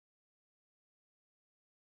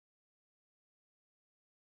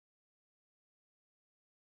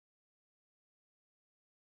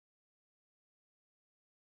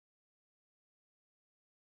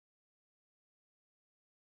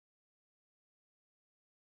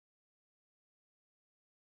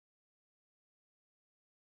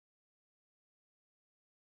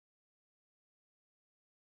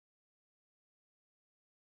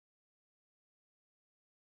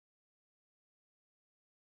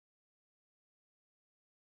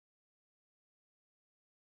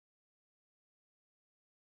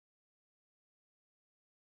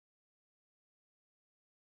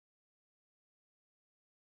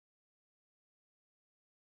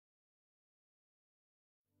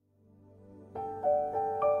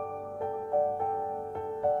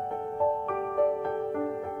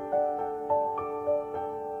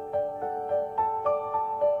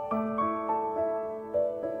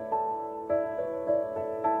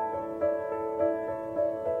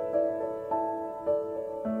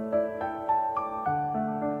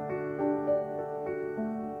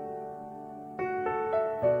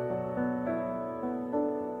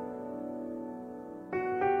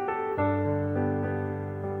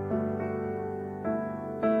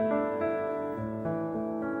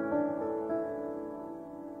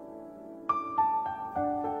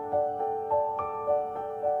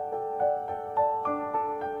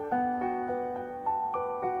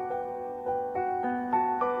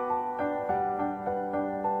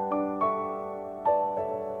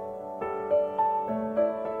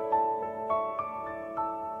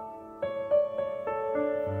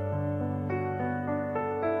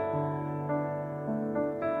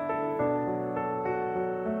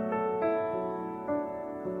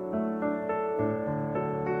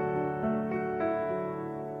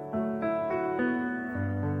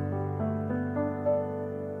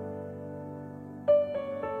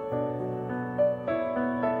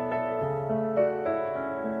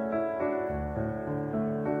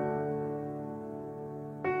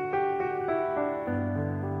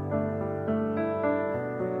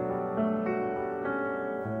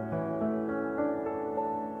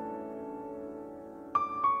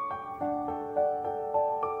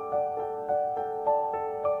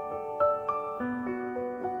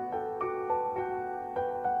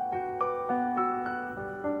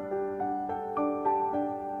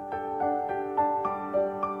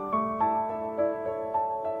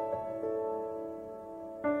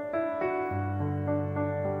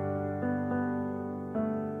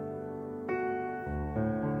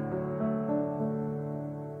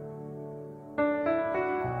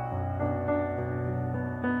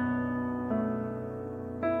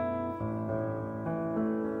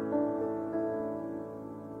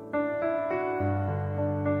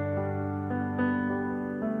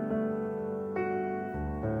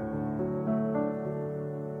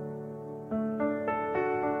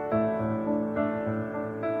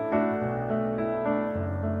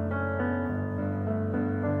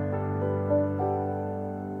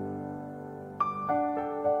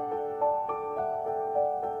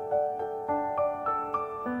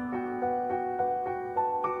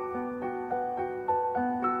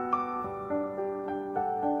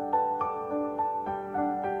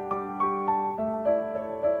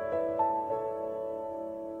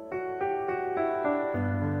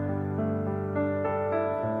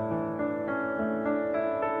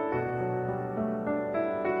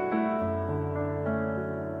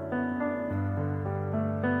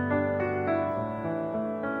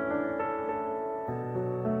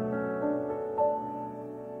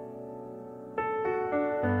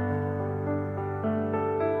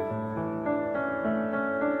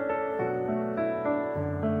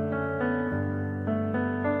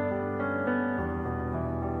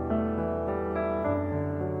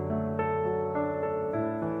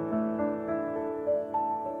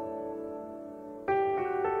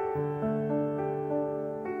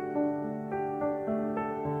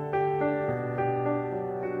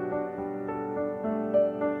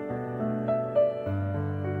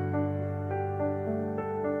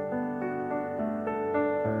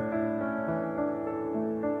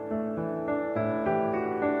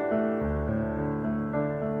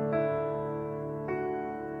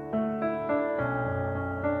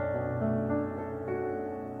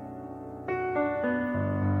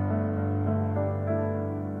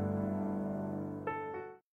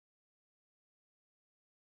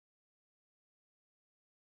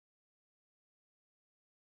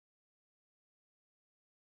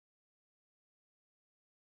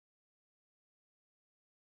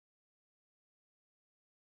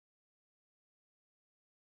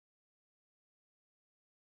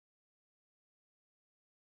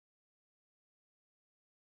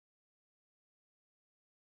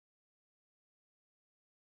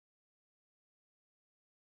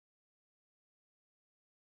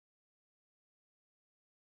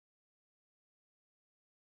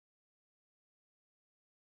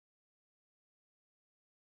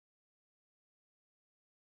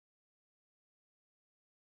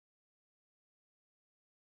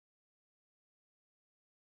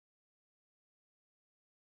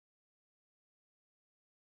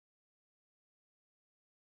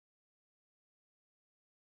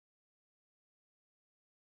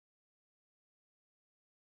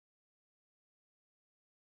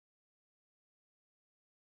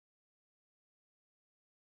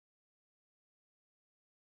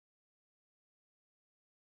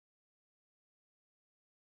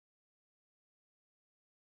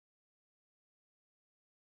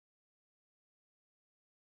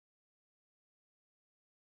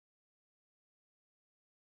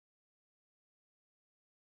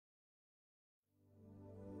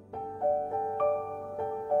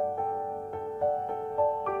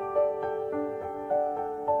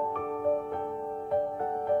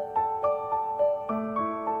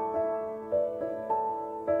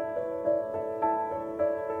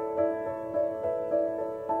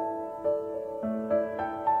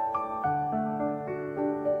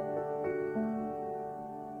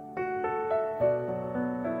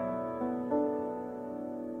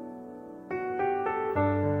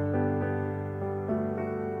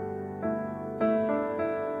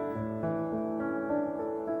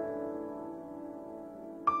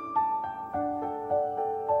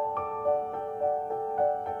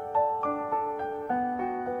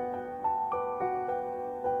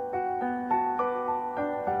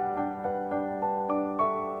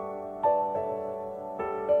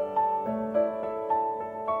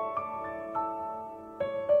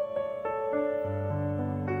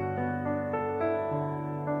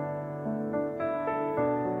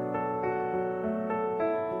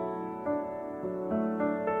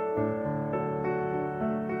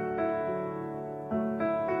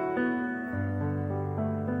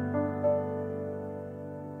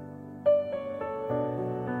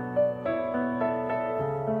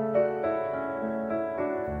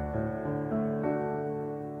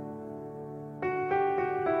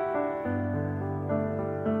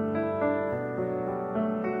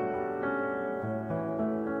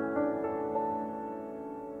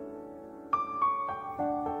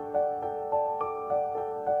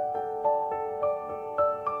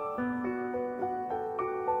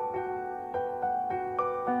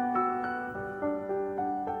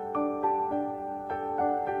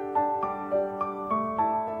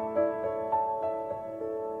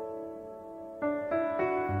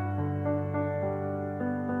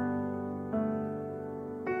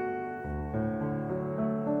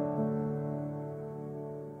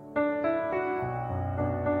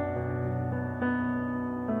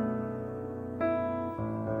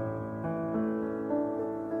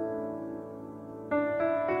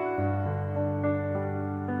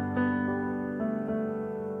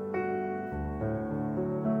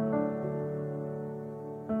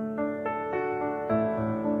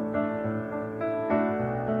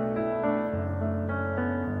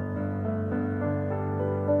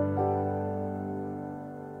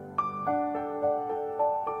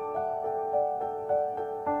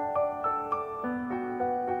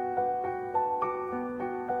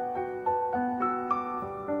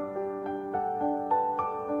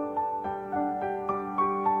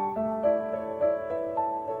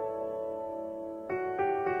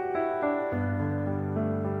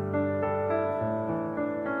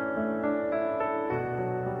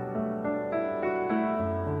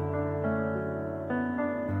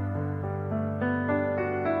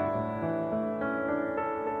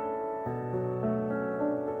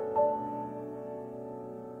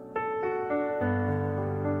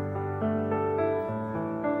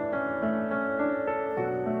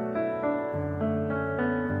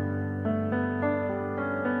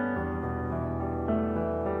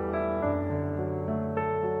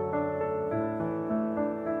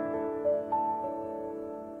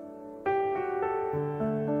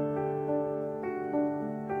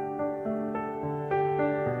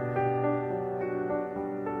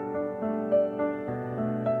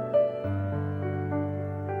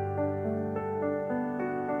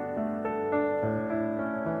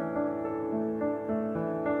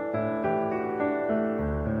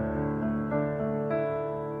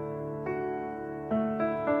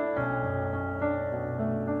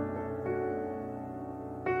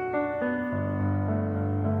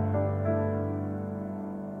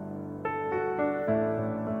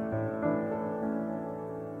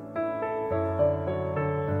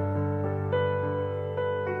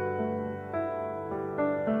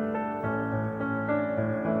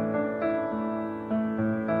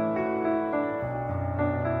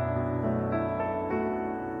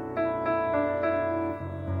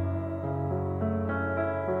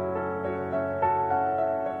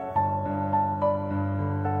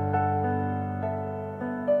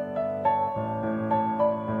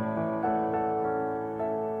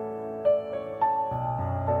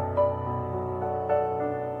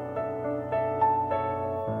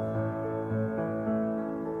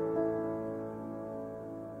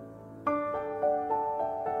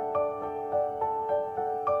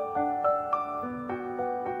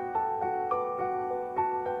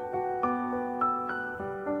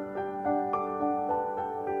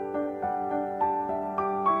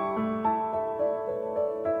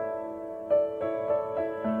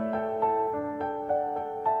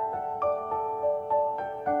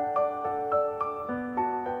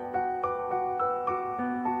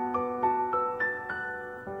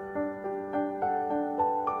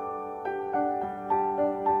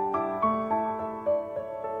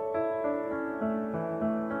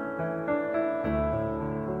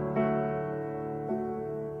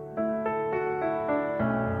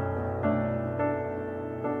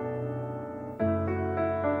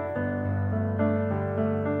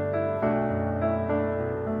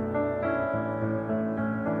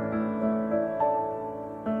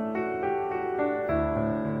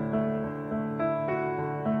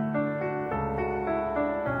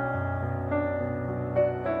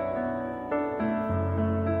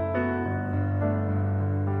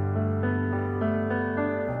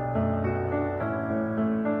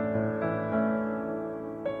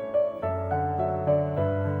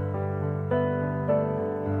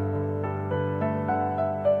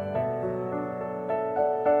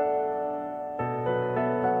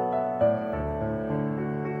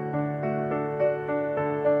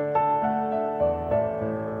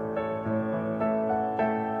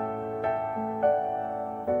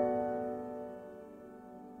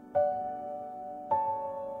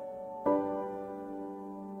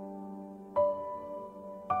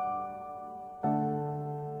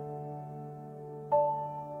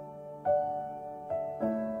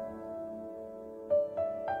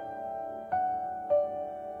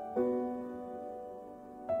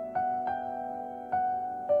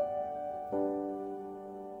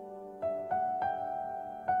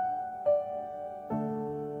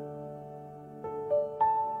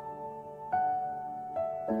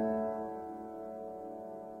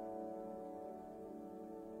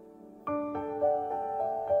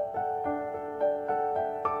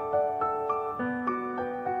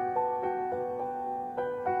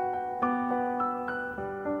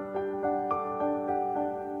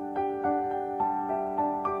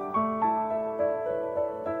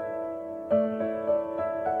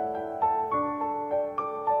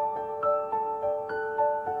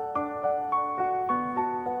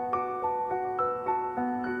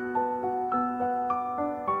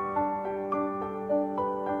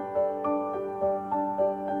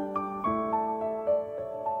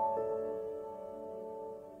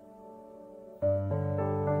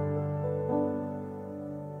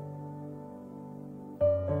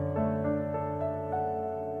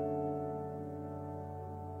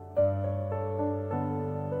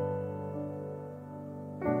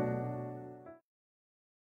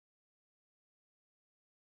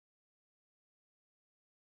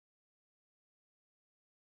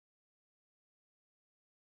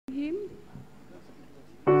him.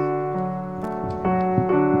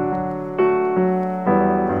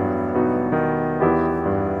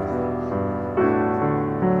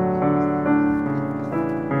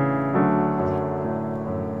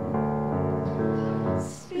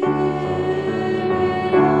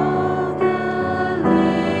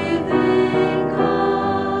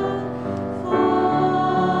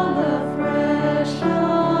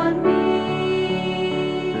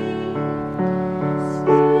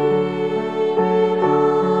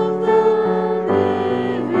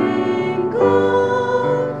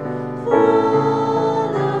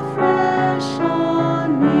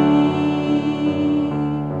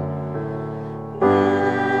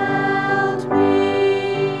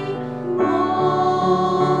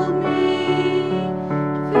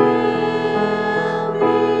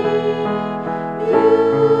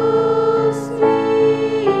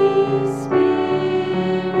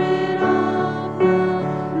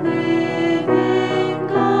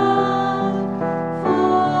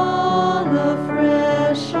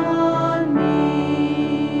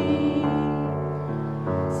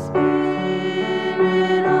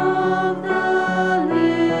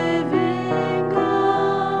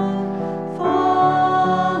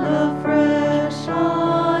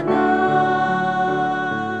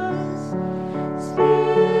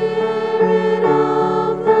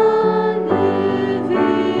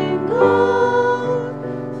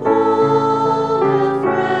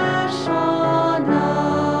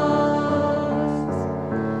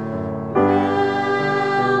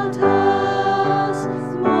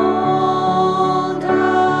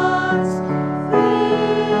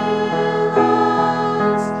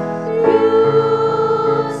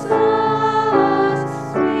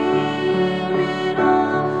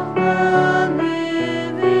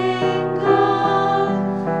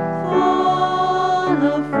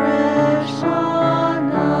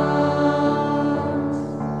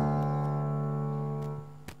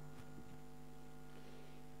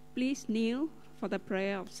 Please kneel for the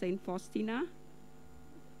prayer of Saint Faustina.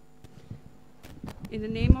 In the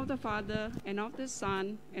name of the Father, and of the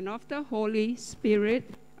Son, and of the Holy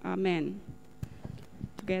Spirit. Amen.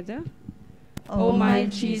 Together. O my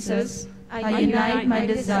Jesus, I unite my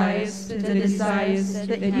desires to the desires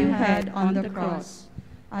that you had on the cross.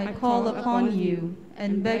 I call upon you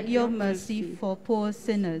and beg your mercy for poor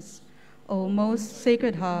sinners. O most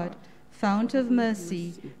Sacred Heart, fount of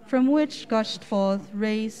mercy, from which gushed forth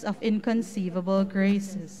rays of inconceivable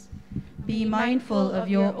graces. Be mindful of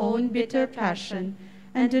your own bitter passion,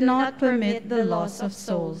 and do not permit the loss of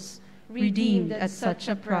souls, redeemed at such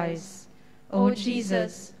a price. O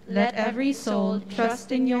Jesus, let every soul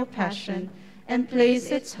trust in your passion, and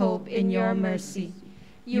place its hope in your mercy.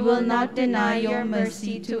 You will not deny your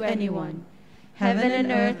mercy to anyone. Heaven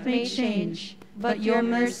and earth may change, but your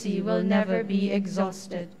mercy will never be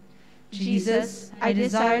exhausted. Jesus, I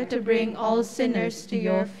desire to bring all sinners to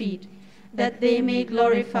your feet, that they may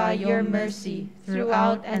glorify your mercy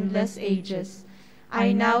throughout endless ages.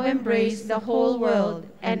 I now embrace the whole world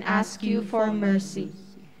and ask you for mercy.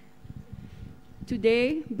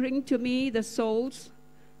 Today, bring to me the souls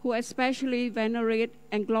who especially venerate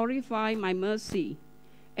and glorify my mercy,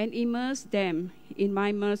 and immerse them in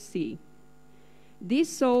my mercy. These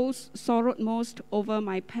souls sorrowed most over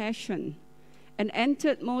my passion, and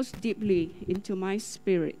entered most deeply into my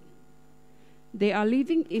spirit. They are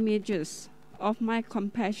living images of my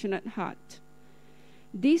compassionate heart.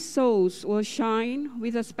 These souls will shine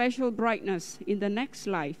with a special brightness in the next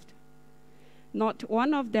life. Not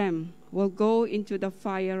one of them will go into the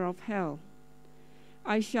fire of hell.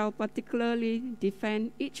 I shall particularly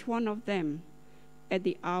defend each one of them at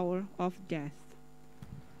the hour of death.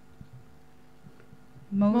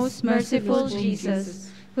 Most merciful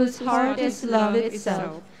Jesus, whose heart is love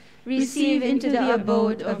itself, receive into the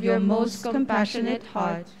abode of your most compassionate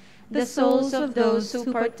heart the souls of those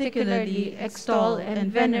who particularly extol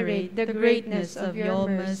and venerate the greatness of your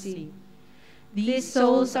mercy. These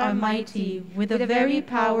souls are mighty with the very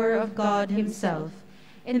power of God himself.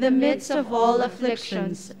 In the midst of all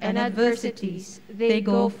afflictions and adversities, they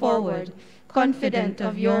go forward, confident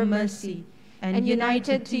of your mercy, and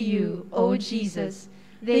united to you, O Jesus,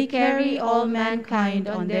 they carry all mankind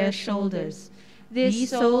on their shoulders.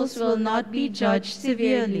 These souls will not be judged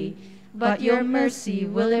severely, but your mercy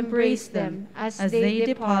will embrace them as they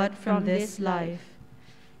depart from this life.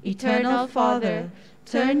 Eternal Father,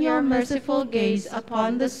 turn your merciful gaze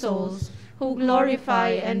upon the souls who glorify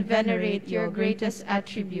and venerate your greatest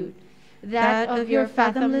attribute, that of your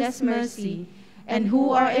fathomless mercy, and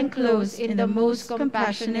who are enclosed in the most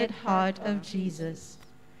compassionate heart of Jesus.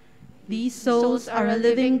 These souls are a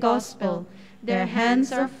living gospel, Their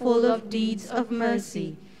hands are full of deeds of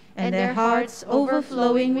mercy, and their hearts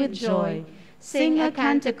overflowing with joy. Sing a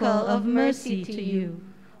canticle of mercy to you.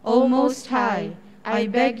 O Most High, I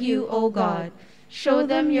beg you, O God, show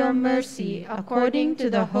them your mercy according to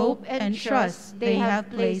the hope and trust they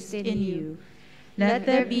have placed in you. Let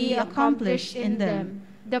there be accomplished in them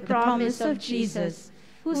the promise of Jesus,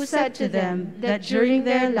 who said to them that during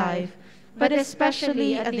their life, but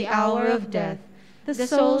especially at the hour of death, the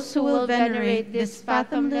souls who will venerate this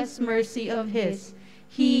fathomless mercy of his,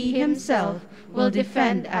 he himself will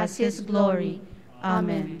defend as his glory.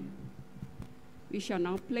 Amen. We shall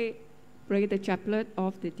now pray the chaplet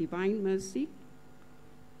of the Divine Mercy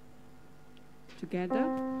together.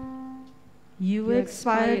 You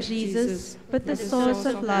expired, Jesus, but the source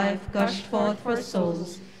of life gushed forth for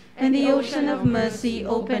souls, and the ocean of mercy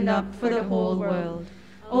opened up for the whole world.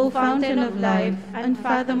 O fountain of life,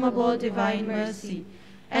 unfathomable divine mercy,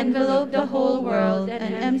 envelope the whole world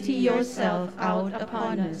and empty yourself out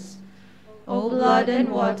upon us. O blood and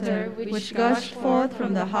water, which gushed forth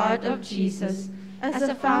from the heart of Jesus as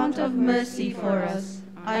a fount of mercy for us,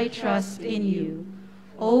 I trust in you.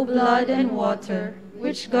 O blood and water,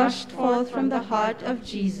 which gushed forth from the heart of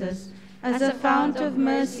Jesus as a fount of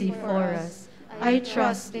mercy for us, I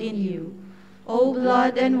trust in you. O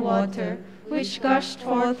blood and water, which gushed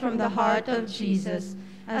forth from the heart of Jesus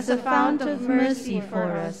as a fount of mercy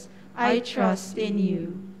for us, I trust in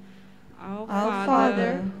you. Our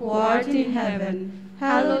Father, who art in heaven,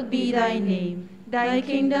 hallowed be thy name. Thy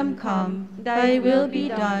kingdom come, thy will be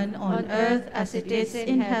done on earth as it is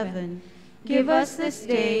in heaven. Give us this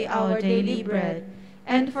day our daily bread,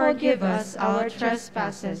 and forgive us our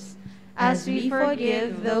trespasses, as we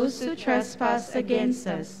forgive those who trespass against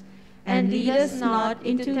us. And lead us not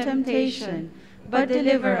into temptation, but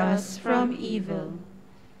deliver us from evil.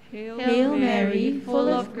 Hail Mary, full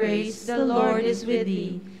of grace, the Lord is with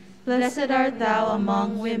thee. Blessed art thou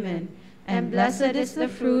among women, and blessed is the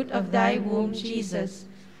fruit of thy womb, Jesus.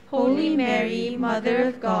 Holy Mary, Mother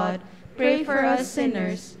of God, pray for us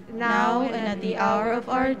sinners, now and at the hour of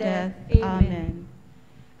our death. Amen.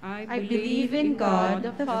 I believe in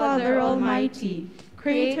God, the Father Almighty,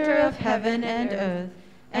 creator of heaven and earth,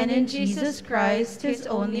 and in Jesus Christ, his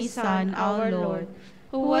only Son, our Lord,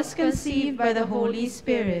 who was conceived by the Holy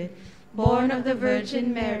Spirit, born of the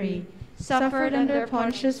Virgin Mary, suffered under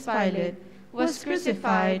Pontius Pilate, was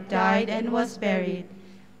crucified, died, and was buried.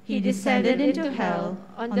 He descended into hell.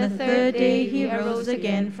 On the third day he arose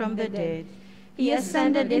again from the dead. He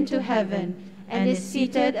ascended into heaven, and is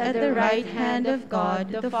seated at the right hand of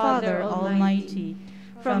God, the Father Almighty.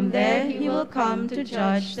 From there he will come to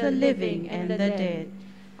judge the living and the dead.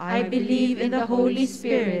 I believe in the Holy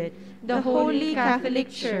Spirit, the Holy Catholic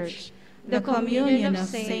Church, the communion of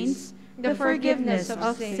saints, the forgiveness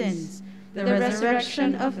of sins, the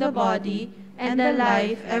resurrection of the body, and the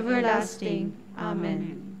life everlasting.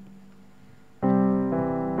 Amen.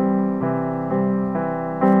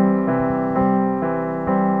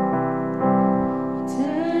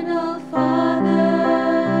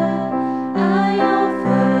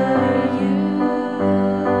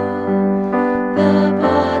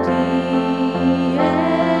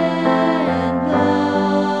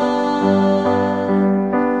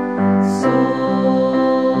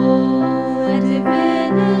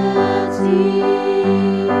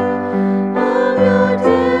 Of your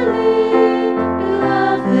dear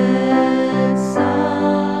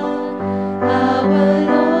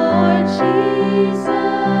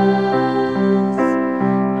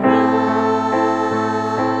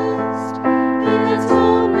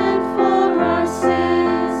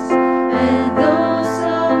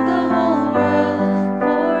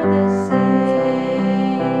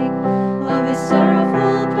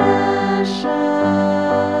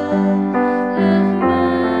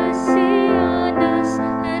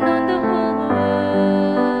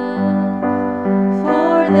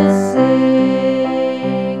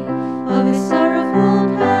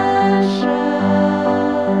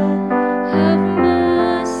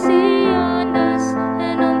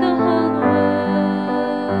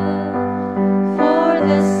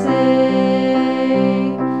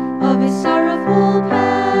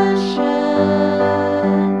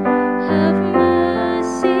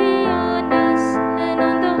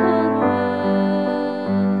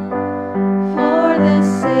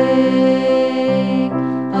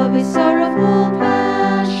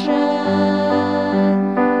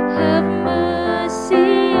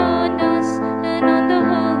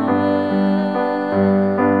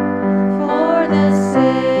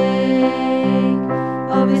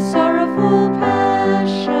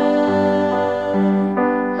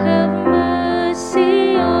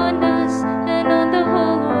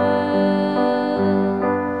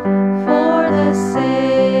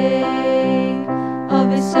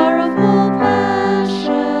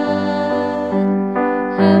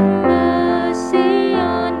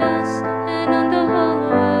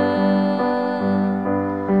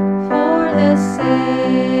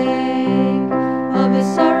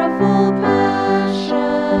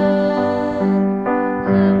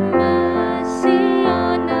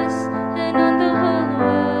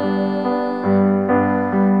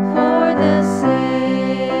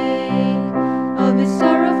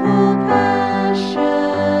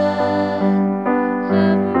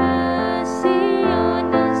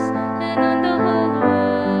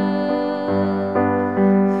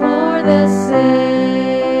the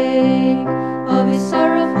sake of his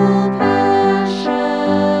sorrowful passion,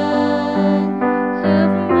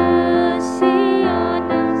 have mercy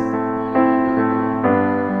on us.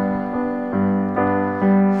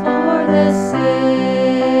 For the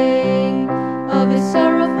sake of his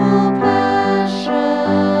sorrowful passion,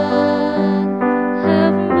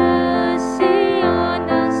 have mercy on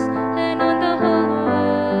us and on the whole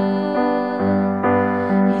world.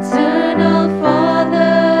 Eternal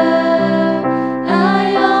Father,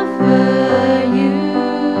 I offer you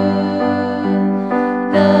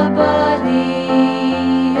the body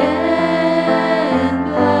and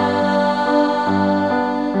blood,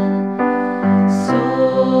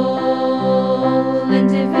 soul and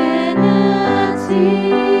divinity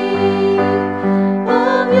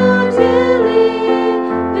of your dearly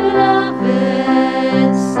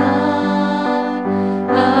beloved Son,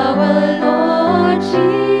 our Lord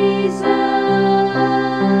Jesus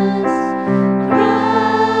Christ,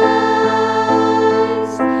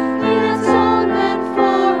 in atonement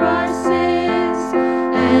for our sins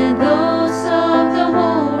and those of the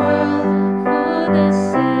whole world, for the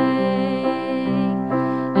sake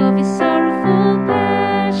of his sorrowful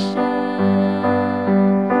passion,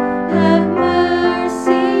 have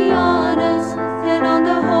mercy on us and on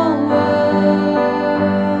the whole world.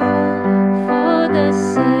 For the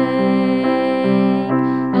sake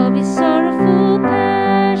of his sorrowful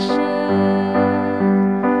passion,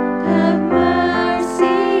 have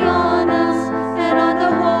mercy on us and on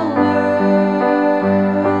the whole world.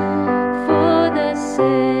 For the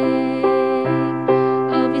sake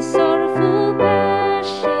of his sorrowful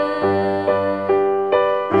passion,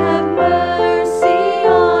 have mercy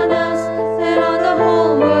on us and on the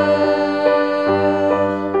whole world.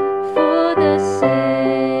 For the sake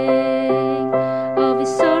of his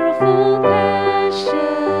sorrowful passion,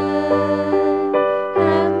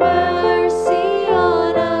 have mercy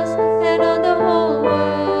on us and on the whole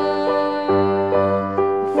world.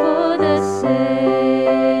 For the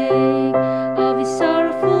sake of his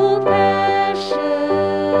sorrowful passion,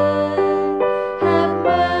 have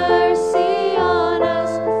mercy on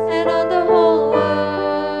us and on the whole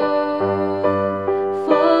world.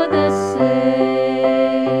 For the sake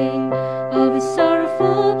of his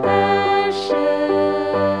sorrowful passion,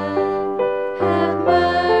 have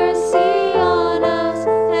mercy on us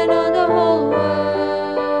and on the whole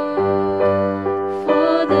world.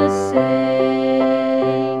 For the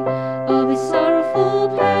sake of his sorrowful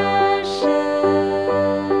passion,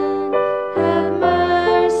 have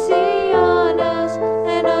mercy on us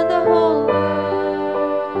and on the whole world.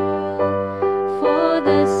 For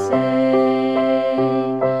the sake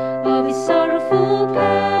of his sorrowful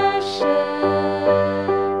passion,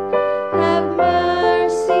 have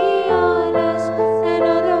mercy on us and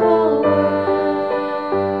on the whole world.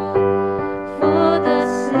 For the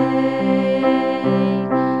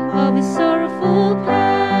sake of his sorrowful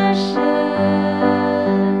passion,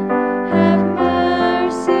 have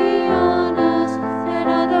mercy on us and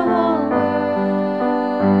on the whole world.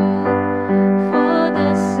 For the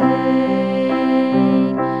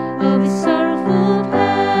sake of his sorrowful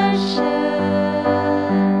passion,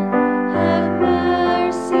 have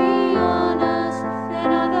mercy on us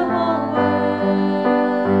and on the whole world.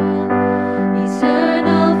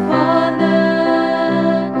 Eternal Father,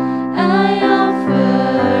 I offer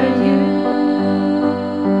you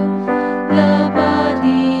the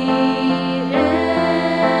body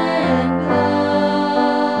and blood,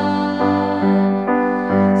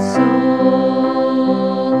 soul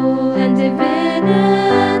and divinity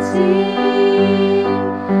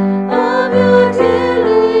of your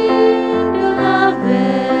dearly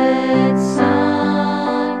beloved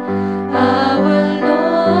Son, our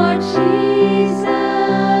Lord Jesus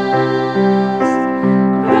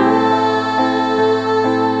Christ,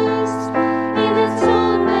 in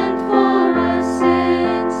atonement for our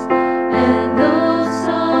sins and those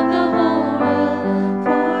of the whole world,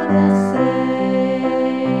 for the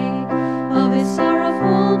sake of his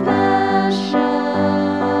sorrowful passion,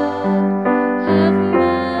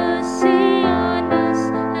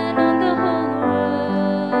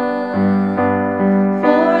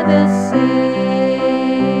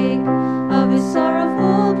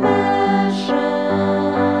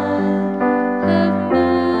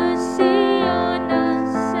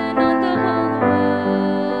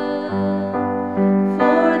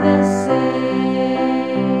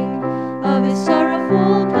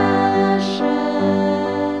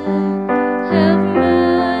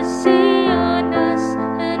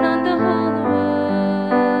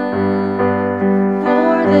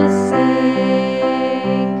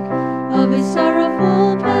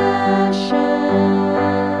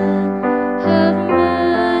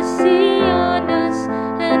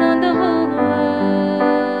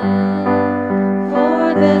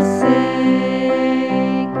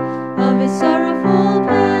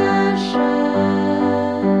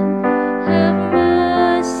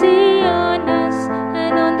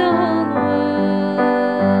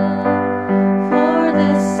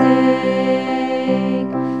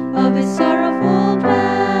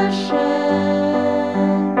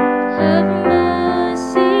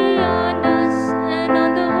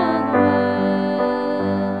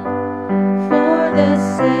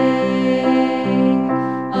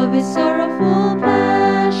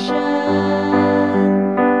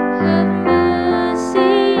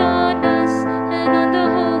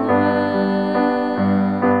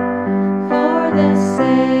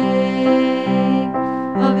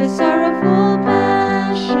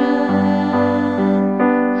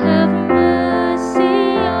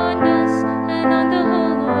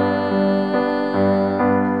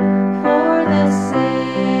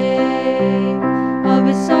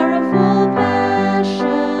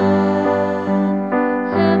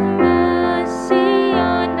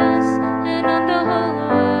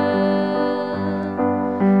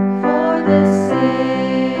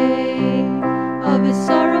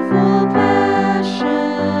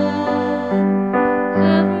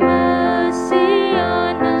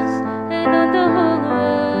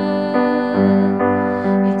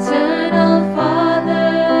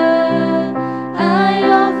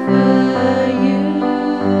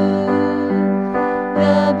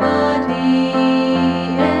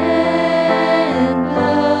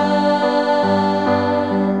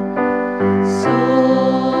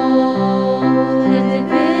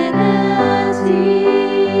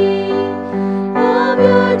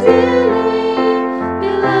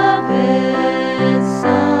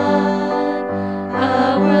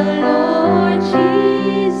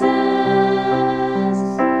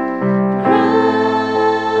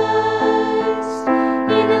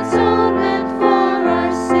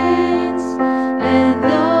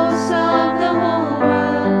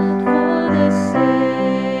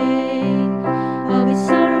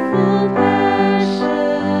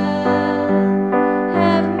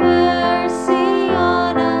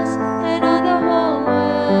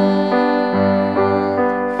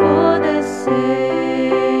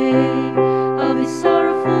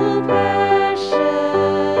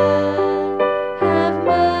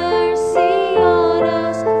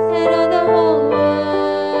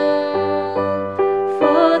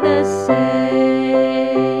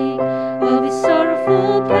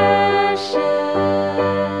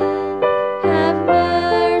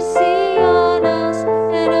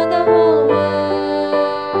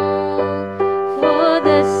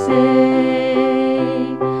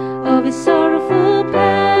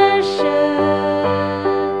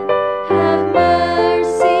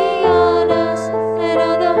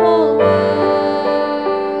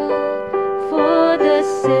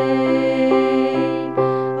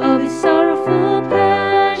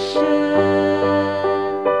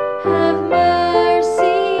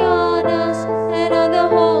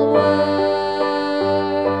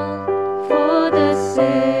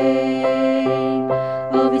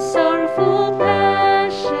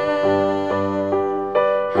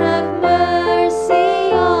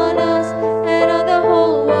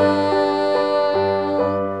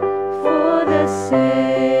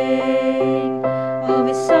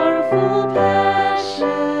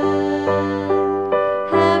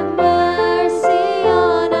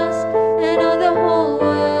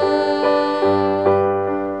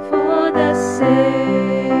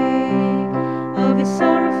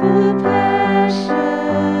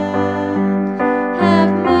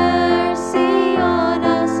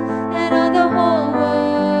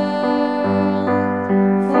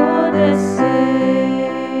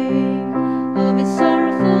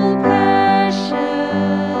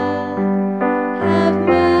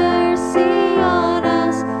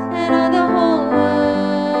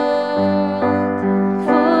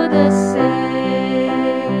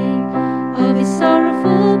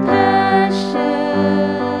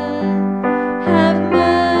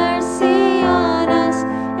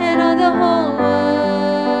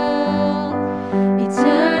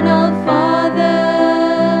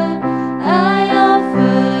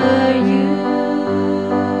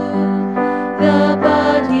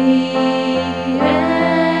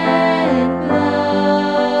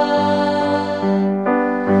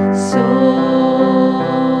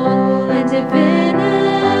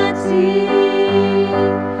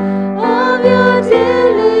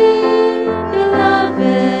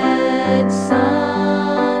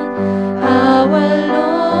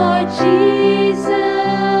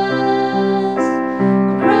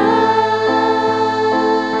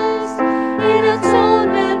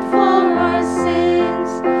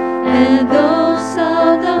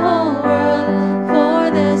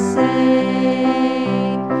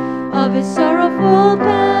 sorrowful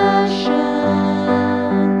passion,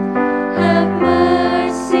 have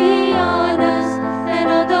mercy on us and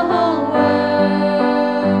on the whole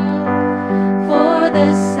world. For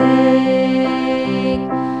the sake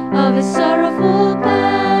of his sorrowful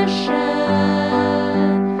passion,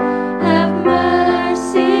 have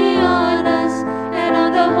mercy on us and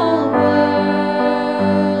on the whole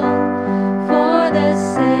world. For the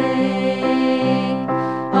sake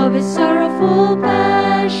of his sorrowful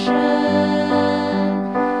passion,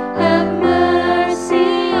 have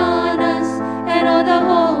mercy on us and on the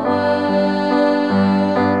whole world.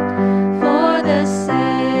 For the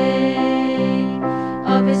sake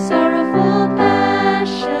of his sorrowful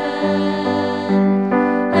passion,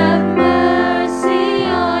 have mercy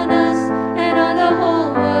on us and on the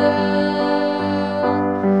whole world.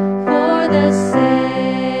 For the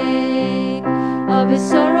sake of his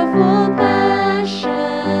sorrowful passion,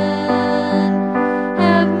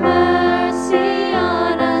 have mercy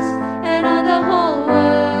on us and on the whole world.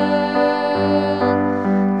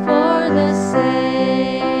 For the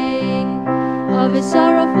sake of his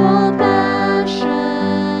sorrowful passion,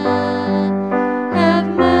 have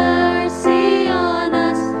mercy on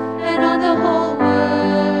us and on the whole world.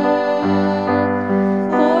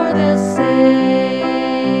 For the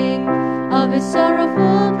sake of his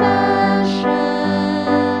sorrowful passion,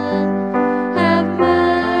 have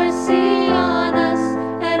mercy on us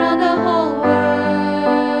and on the whole world.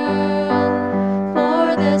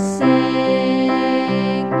 For the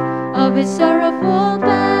sake of his sorrowful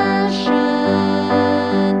passion,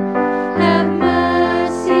 have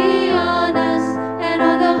mercy on us and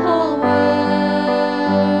on the whole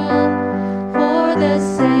world. For the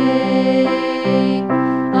sake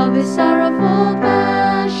of his sorrowful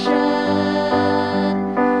passion,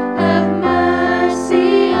 have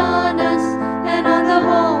mercy on us and on the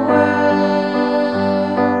whole world.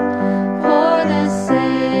 For the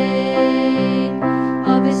sake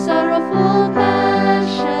of his sorrowful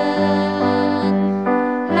passion,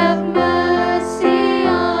 have mercy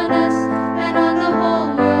on us and on the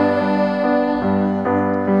whole world.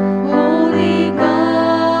 Holy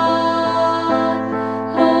God,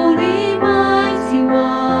 Holy Mighty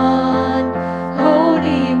One,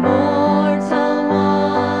 Holy Immortal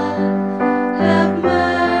One, have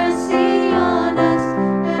mercy on us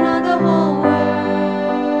and on the whole world.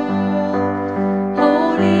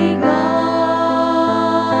 Holy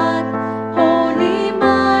God, Holy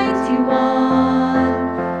Mighty One,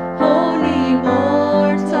 Holy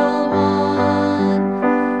Immortal One,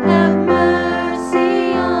 have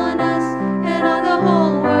mercy on us and on the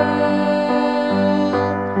whole world.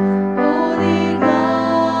 Holy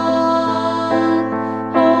God,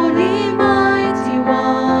 Holy Mighty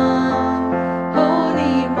One,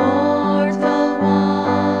 Holy Immortal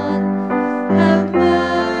One, have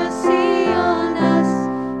mercy on us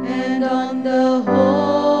and on the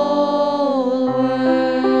whole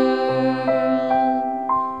world.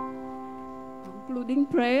 Concluding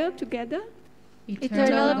prayer together.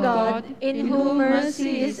 Eternal God, in whom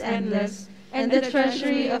mercy is endless and the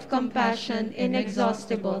treasury of compassion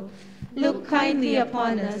inexhaustible, look kindly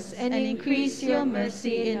upon us and increase your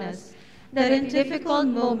mercy in us, that in difficult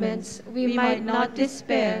moments we might not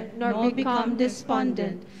despair nor become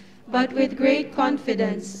despondent, but with great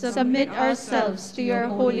confidence submit ourselves to your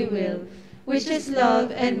holy will, which is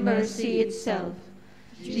love and mercy itself.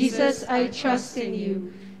 Jesus, I trust in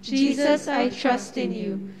you. Jesus, I trust in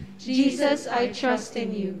you. Jesus, I trust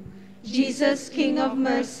in you. Jesus, King of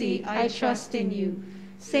mercy, I trust in you.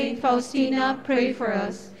 Saint Faustina, pray for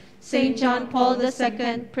us. Saint John Paul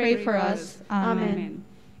II, pray for us. Amen.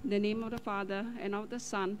 In the name of the Father, and of the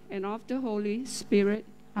Son, and of the Holy Spirit.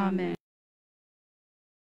 Amen.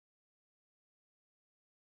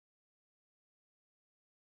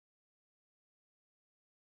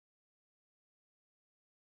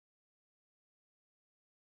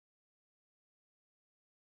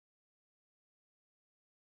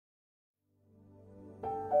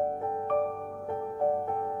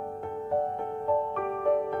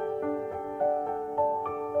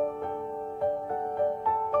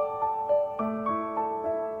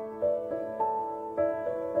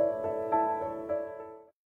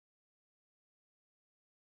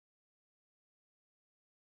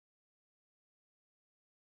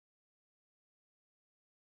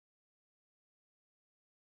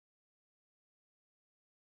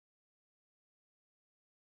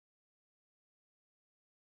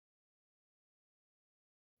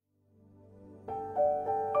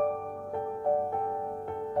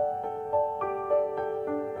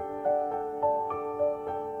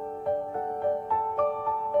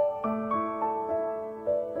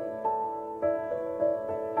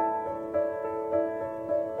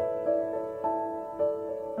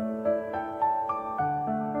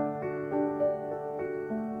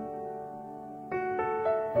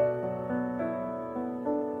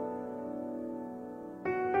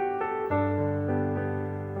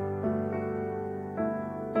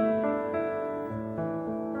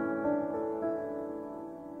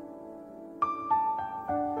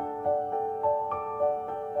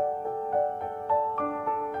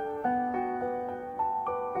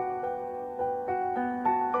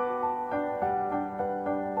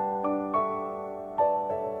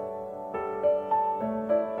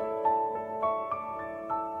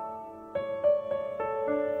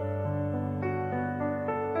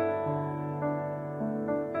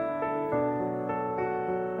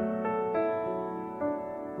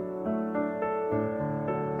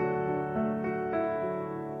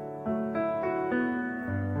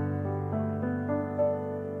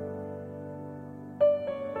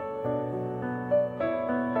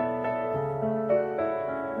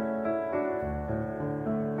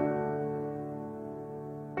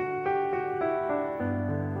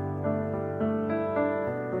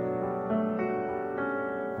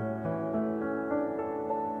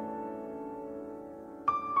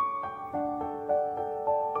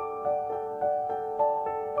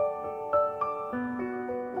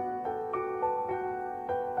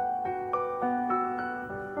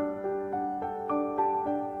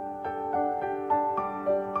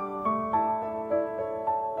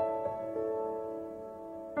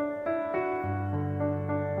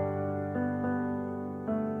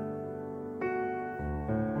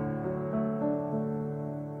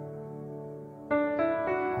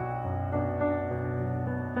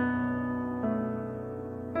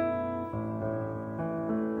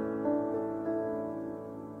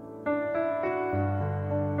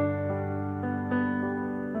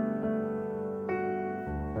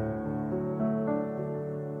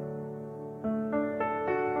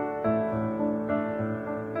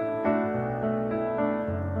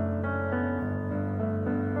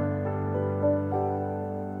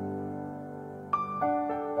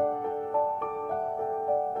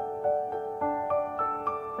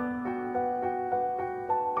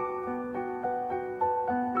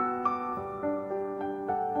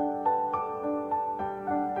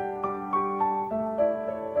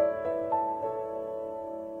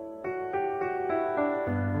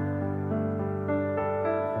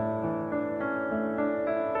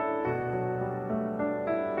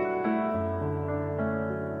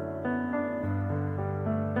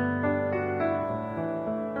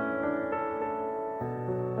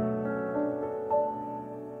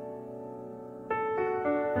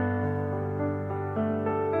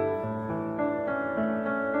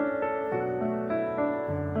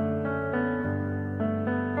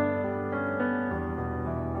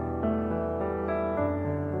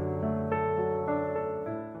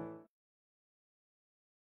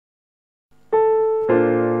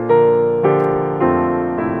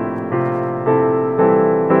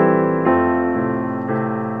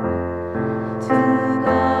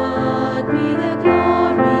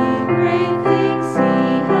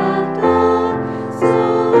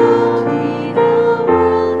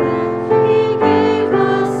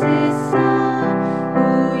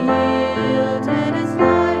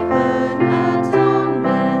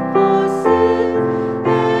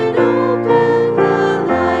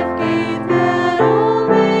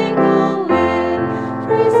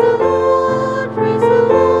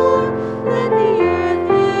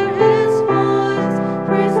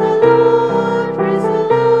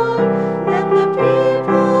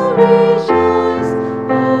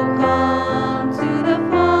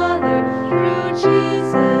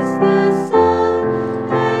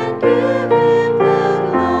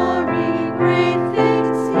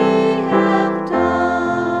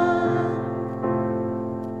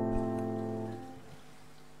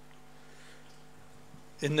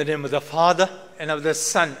 In the name of the Father, and of the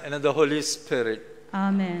Son, and of the Holy Spirit.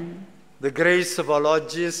 Amen. The grace of our Lord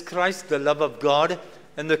Jesus Christ, the love of God,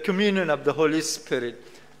 and the communion of the Holy Spirit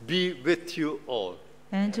be with you all.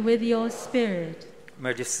 And with your spirit.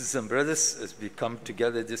 My dear sisters and brothers, as we come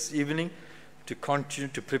together this evening to continue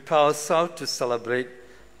to prepare ourselves to celebrate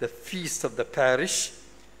the feast of the parish,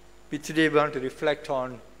 we today want to reflect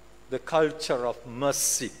on the culture of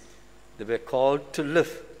mercy that we're called to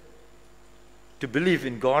live, to believe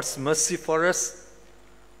in God's mercy for us,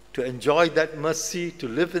 to enjoy that mercy, to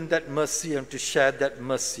live in that mercy, and to share that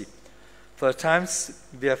mercy. For at times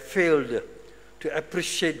we have failed to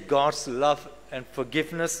appreciate God's love and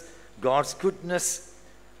forgiveness, God's goodness.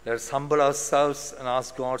 Let us humble ourselves and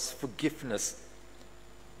ask God's forgiveness.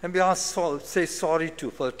 And we say sorry too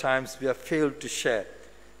for the times we have failed to share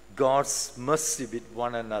God's mercy with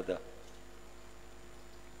one another.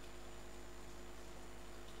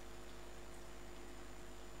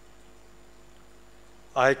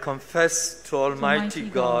 I confess to Almighty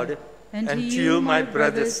God and to you, my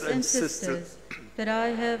brothers and sisters, that I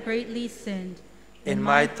have greatly sinned in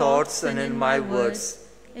my thoughts and in my words,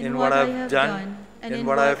 in what I have done and in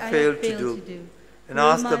what I have failed to do, and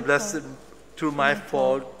ask the Blessed, through my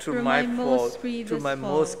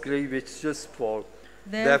most grievous fault.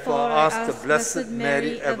 Therefore ask the Blessed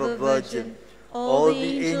Mary, ever Virgin, all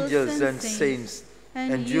the angels and saints,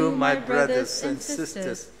 and you, my brothers and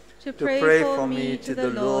sisters, to pray for me to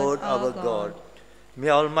the Lord our God. May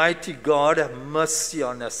Almighty God have mercy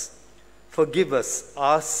on us, forgive us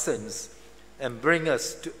our sins, and bring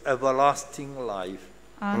us to everlasting life.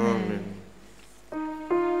 Amen.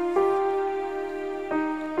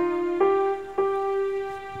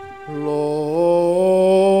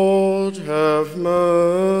 Lord, have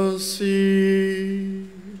mercy.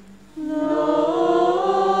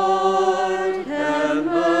 Lord, have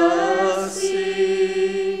mercy.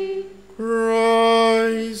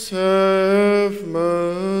 Christ, have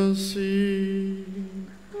mercy.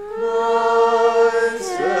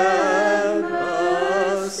 Christ, have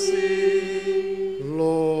mercy.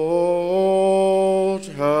 Lord,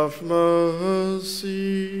 have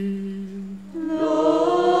mercy.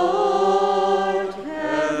 Lord,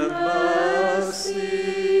 have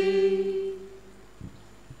mercy.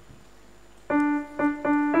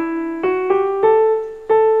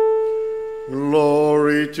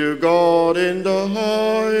 Glory to God in the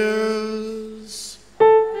highest.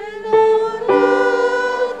 And on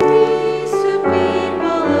earth peace to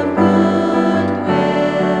people of good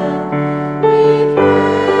will. We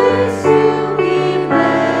praise you, we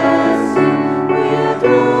bless you, we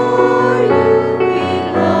adore you, we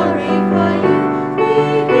glorify you, we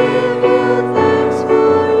give you thanks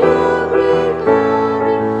for your great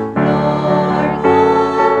glory. Lord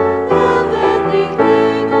God, heavenly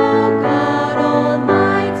King, O God,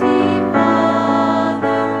 Almighty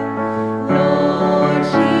Father, Lord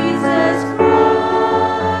Jesus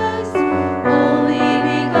Christ, only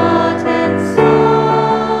begotten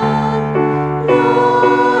Son,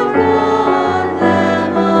 Lord God,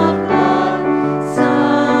 Lamb of God,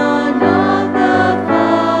 Son of the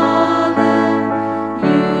Father,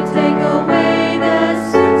 you take away the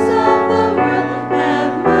sins of the world,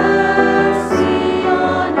 have mercy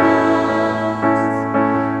on us.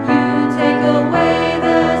 You take away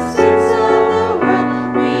the sins of the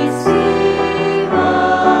world, receive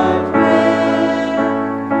our prayer.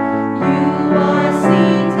 You are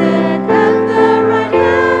seated at the right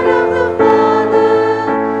hand of the Father,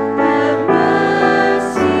 have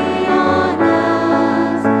mercy on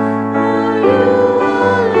us. For you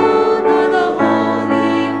alone are the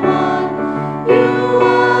Holy One, you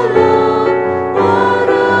alone, God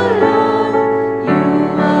alone, you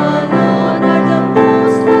alone are the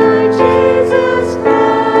Most High Jesus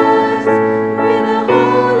Christ, with the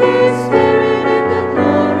Holy Spirit and the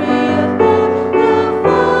glory of God the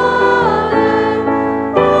Father.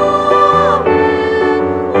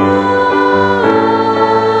 Amen.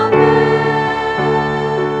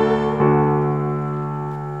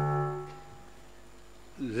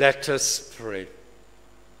 Let us pray.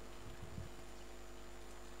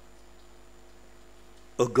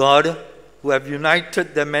 O God, who have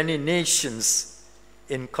united the many nations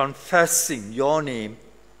in confessing your name,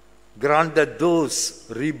 grant that those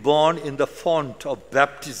reborn in the font of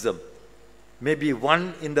baptism may be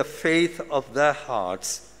one in the faith of their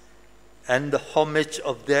hearts and the homage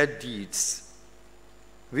of their deeds.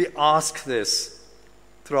 We ask this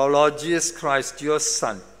through our Lord Jesus Christ, your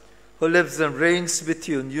Son, who lives and reigns with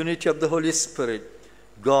you in unity of the Holy Spirit,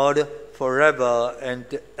 God, forever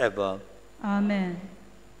and ever. Amen.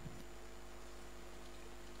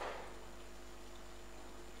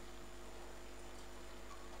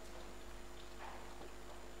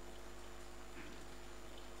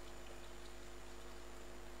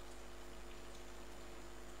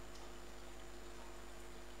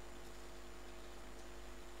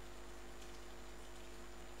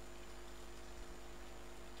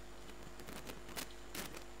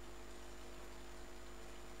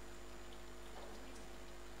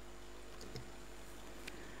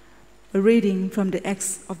 A reading from the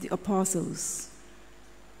Acts of the Apostles.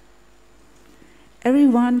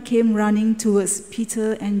 Everyone came running towards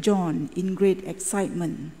Peter and John in great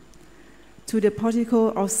excitement to the portico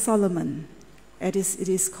of Solomon, as it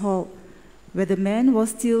is called, where the man was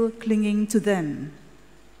still clinging to them.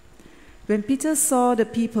 When Peter saw the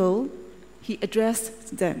people, he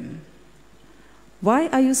addressed them. "Why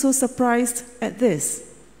are you so surprised at this?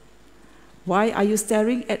 Why are you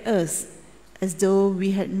staring at us as though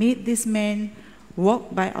we had made this man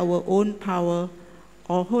walk by our own power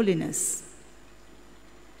or holiness?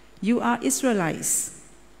 You are Israelites,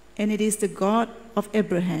 and it is the God of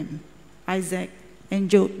Abraham, Isaac, and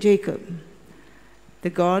Jacob,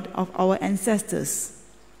 the God of our ancestors,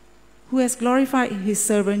 who has glorified his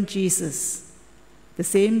servant Jesus, the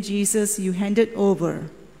same Jesus you handed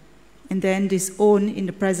over and then disowned in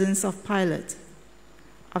the presence of Pilate,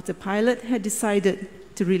 after Pilate had decided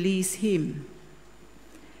to release him.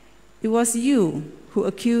 It was you who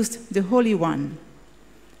accused the Holy One,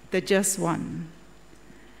 the Just One.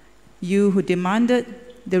 You who demanded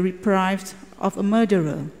the reprieve of a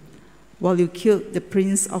murderer while you killed the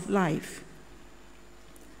Prince of Life.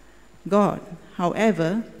 God,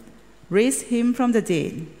 however, raised him from the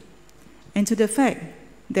dead, and to the fact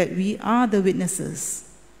that we are the witnesses.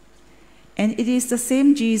 And it is the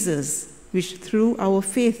same Jesus which, through our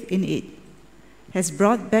faith in it, has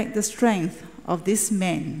brought back the strength of this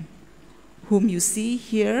man, whom you see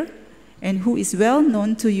here and who is well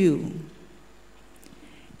known to you.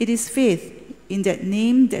 It is faith in that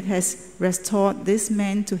name that has restored this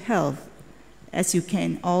man to health, as you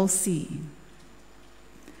can all see.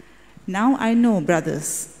 Now I know,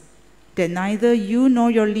 brothers, that neither you nor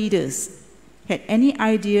your leaders had any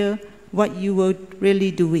idea what you were really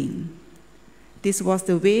doing. This was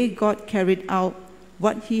the way God carried out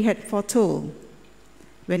what he had foretold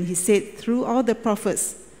when he said through all the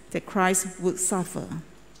prophets that Christ would suffer.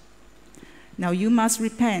 Now you must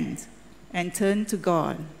repent and turn to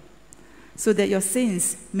God, so that your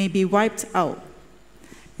sins may be wiped out,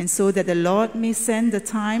 and so that the Lord may send the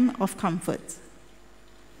time of comfort.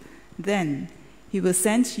 Then he will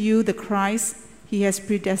send you the Christ he has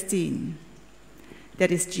predestined,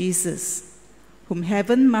 that is Jesus, whom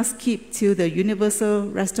heaven must keep till the universal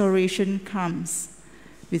restoration comes,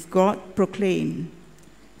 with God proclaimed,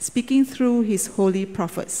 speaking through his holy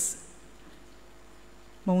prophets.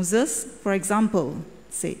 Moses, for example,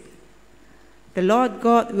 said, "The Lord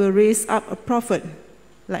God will raise up a prophet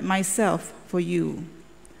like myself for you,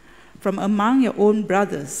 from among your own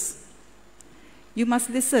brothers. You must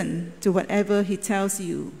listen to whatever he tells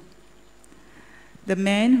you. The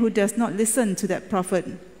man who does not listen to that prophet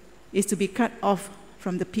is to be cut off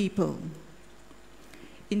from the people."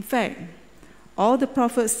 In fact, all the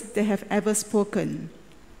prophets that have ever spoken,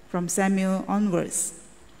 from Samuel onwards,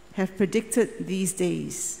 have predicted these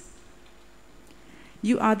days.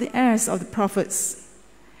 You are the heirs of the prophets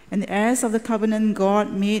and the heirs of the covenant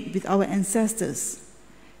God made with our ancestors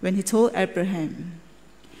when he told Abraham,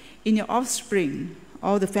 "In your offspring,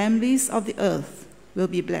 all the families of the earth will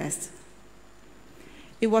be blessed."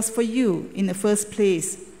 It was for you in the first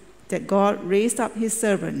place that God raised up his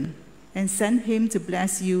servant and sent him to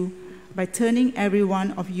bless you by turning every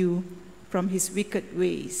one of you from his wicked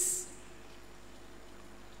ways.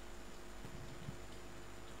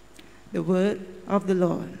 The word of the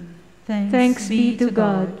Lord. Thanks be to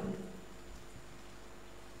God.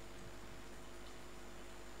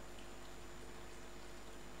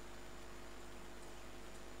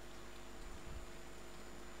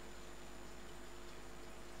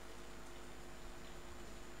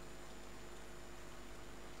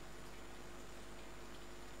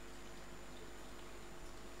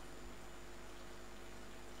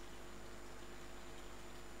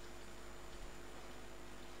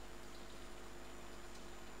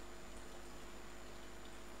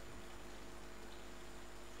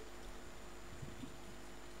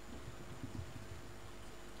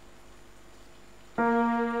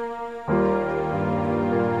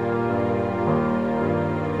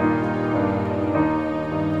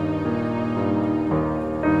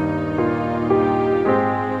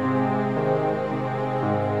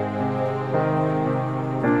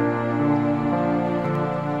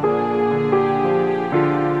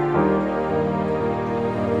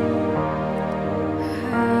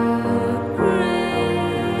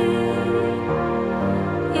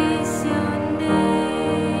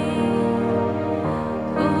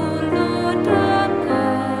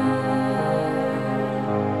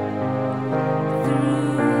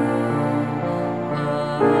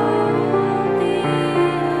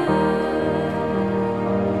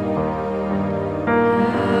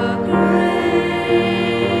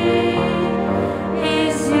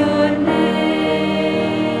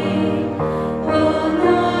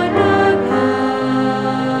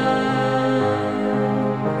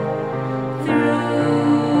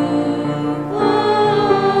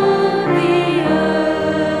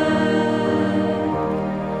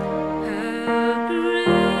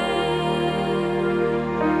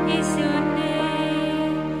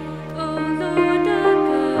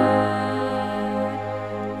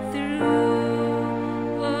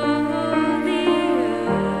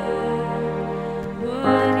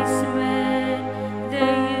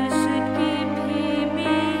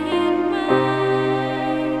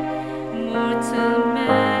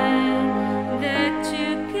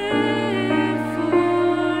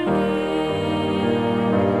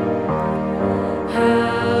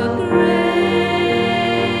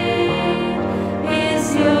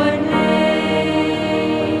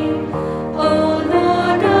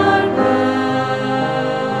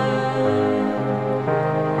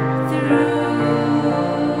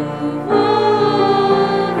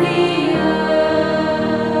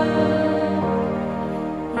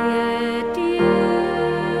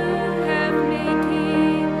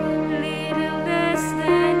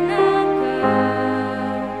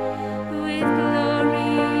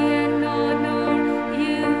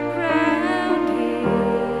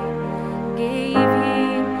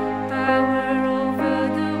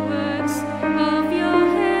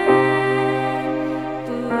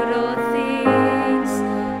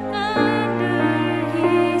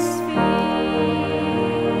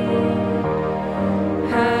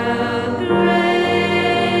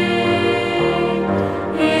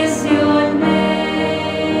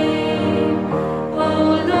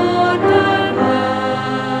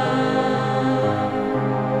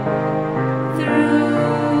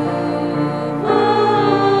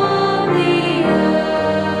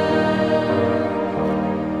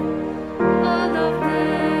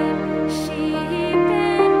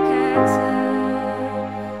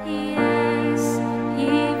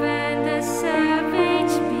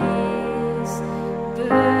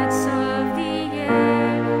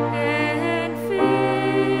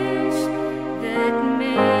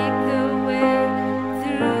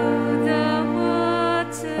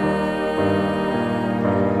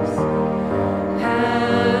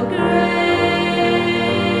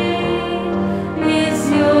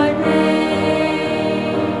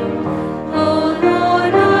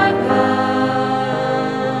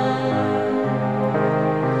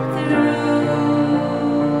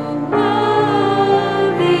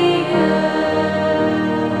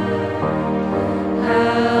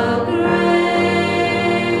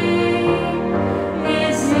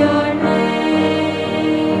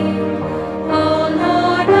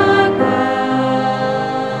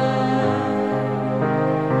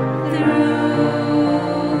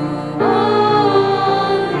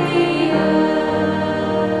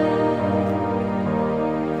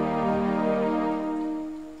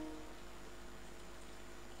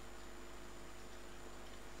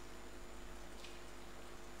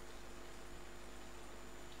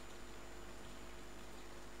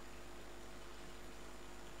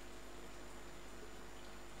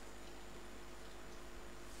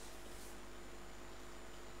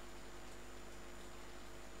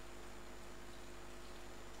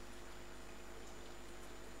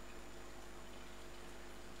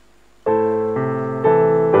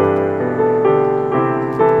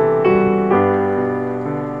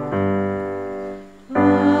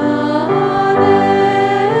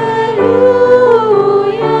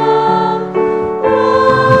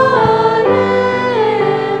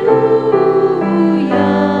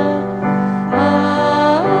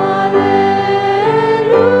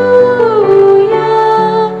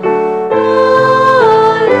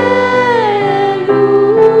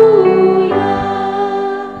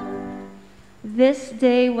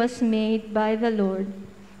 was made by the Lord.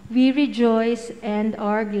 We rejoice and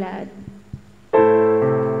are glad.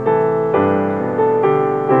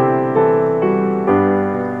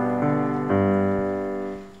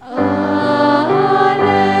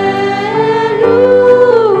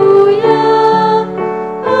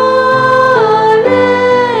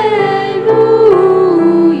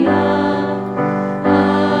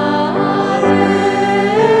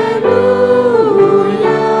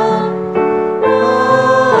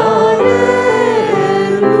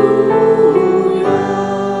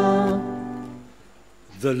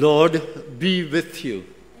 The Lord be with you.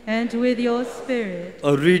 And with your spirit.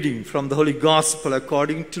 A reading from the Holy Gospel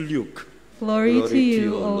according to Luke. Glory to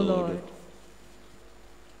you, O Lord.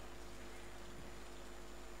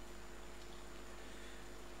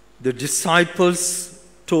 The disciples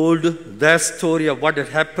told their story of what had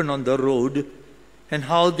happened on the road and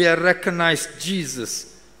how they recognized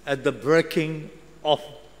Jesus at the breaking of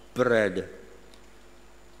bread.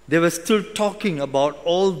 They were still talking about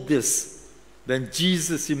all this when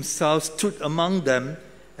Jesus himself stood among them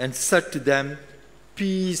and said to them,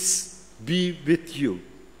 "Peace be with you."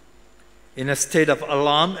 In a state of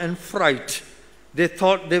alarm and fright, they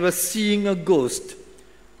thought they were seeing a ghost.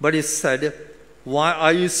 But he said, "Why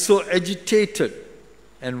are you so agitated?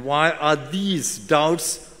 And why are these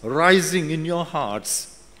doubts rising in your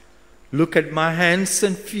hearts? Look at my hands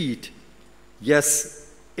and feet. Yes,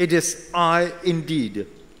 it is I indeed.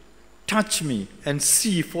 Touch me and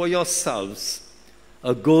see for yourselves.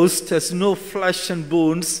 A ghost has no flesh and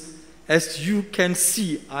bones, as you can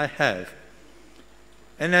see I have."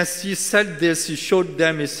 And as he said this, he showed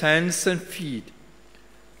them his hands and feet.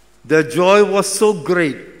 Their joy was so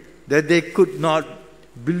great that they could not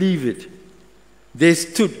believe it. They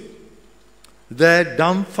stood there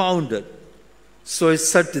dumbfounded. So he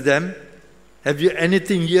said to them, "Have you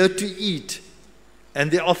anything here to eat?"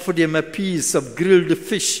 And they offered him a piece of grilled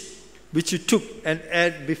fish, which he took and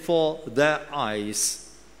ate before their eyes.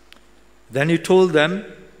 Then he told them,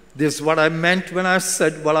 "This is what I meant when I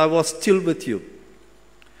said while I was still with you,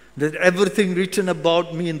 that everything written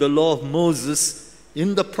about me in the law of Moses,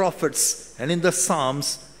 in the prophets, and in the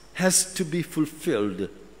Psalms has to be fulfilled."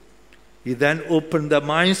 He then opened their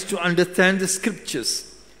minds to understand the scriptures,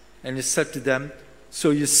 and he said to them, "So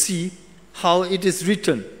you see how it is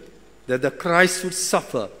written that the Christ would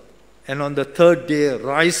suffer and on the third day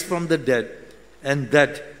rise from the dead, and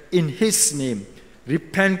that in his name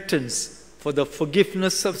repentance for the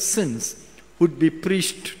forgiveness of sins would be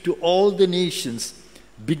preached to all the nations,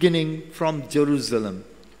 beginning from Jerusalem.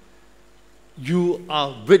 You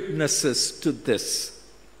are witnesses to this."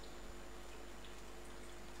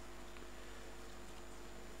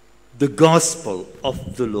 The Gospel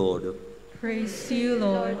of the Lord. Praise to you,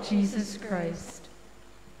 Lord Jesus Christ.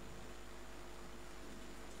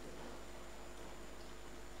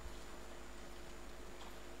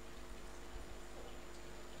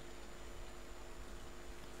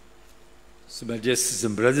 So, my dear sisters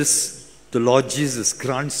and brothers, the Lord Jesus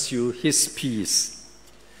grants you his peace.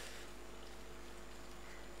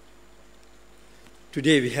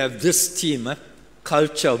 Today we have this theme,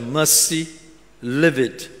 culture of mercy, live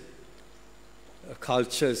it. A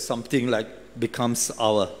culture is something like becomes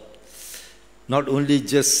our, not only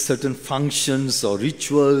just certain functions or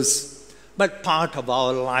rituals, but part of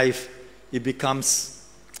our life. It becomes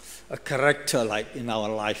a character like in our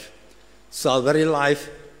life. So our very life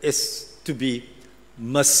is to be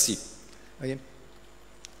mercy. Okay?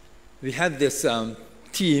 We had this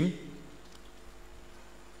theme,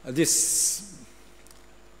 a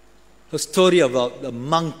story about the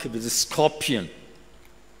monk with the scorpion.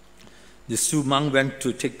 These two monks went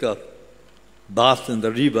to take a bath in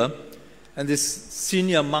the river, and this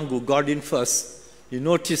senior monk who got in first, he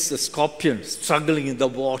noticed a scorpion struggling in the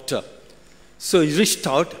water. So he reached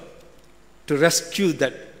out to rescue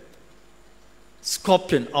that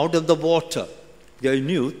scorpion out of the water. He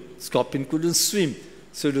knew scorpion couldn't swim,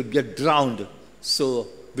 so it would get drowned. So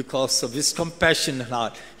because of his compassion and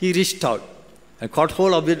heart, he reached out and caught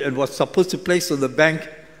hold of it and was supposed to place on the bank,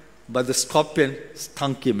 but the scorpion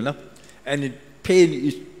stung him. You know? And in pain,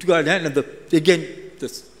 he took out hand, and again the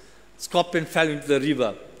scorpion fell into the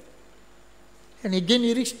river. And again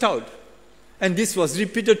he reached out. And this was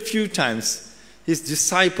repeated few times. His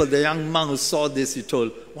disciple, the young monk who saw this, he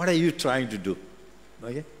told, "What are you trying to do?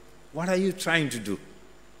 Okay? What are you trying to do?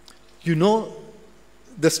 You know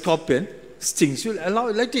the scorpion stings. You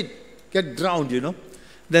let it get drowned, you know."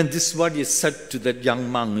 Then this is what he said to that young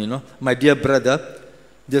monk, you know, "My dear brother,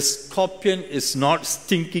 the scorpion is not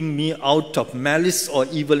stinging me out of malice or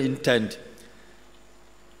evil intent.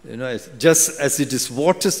 You know, just as it is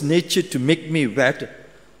water's nature to make me wet,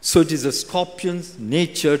 So it is a scorpion's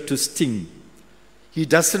nature to sting. He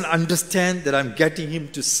doesn't understand that I'm getting him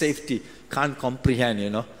to safety. Can't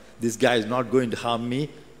comprehend, This guy is not going to harm me.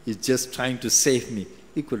 He's just trying to save me.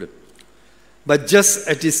 He couldn't. But just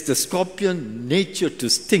as it is the scorpion nature to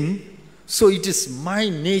sting, so it is my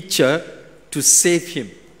nature to save him.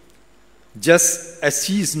 Just as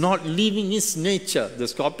he is not leaving his nature, the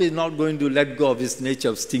scorpion is not going to let go of his nature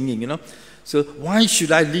of stinging, So why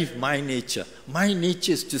should I leave my nature? My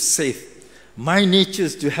nature is to save. My nature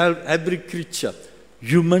is to help every creature,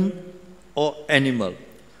 human or animal.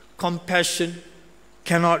 Compassion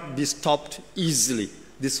cannot be stopped easily.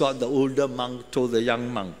 This is what the older monk told the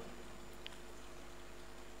young monk.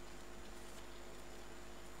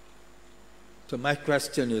 So my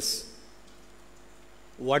question is,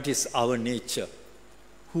 what is our nature?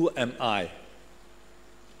 Who am I?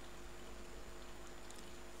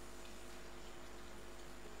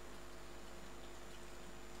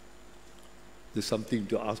 There's something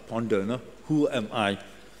to ask, ponder, no? Who am I?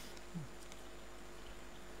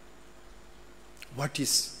 What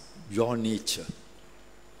is your nature?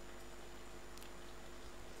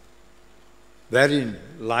 Wherein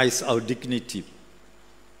lies our dignity?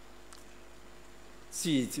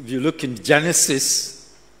 See, if you look in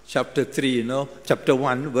Genesis chapter 3, chapter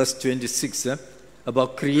 1, verse 26,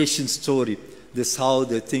 about creation story. This is how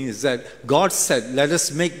the thing is that God said, let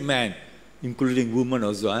us make man, including woman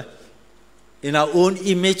also, in our own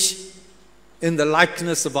image, in the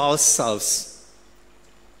likeness of ourselves.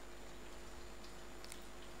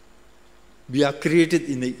 We are created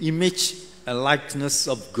in the image and likeness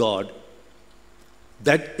of God.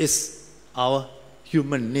 That is our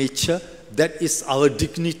human nature. That is our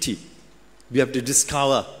dignity. We have to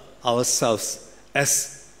discover ourselves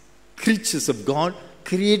as creatures of God,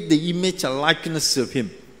 create the image and likeness of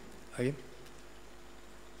Him. Okay?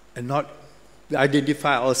 And not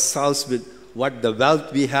identify ourselves with what the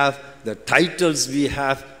wealth we have, the titles we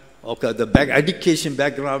have, or the education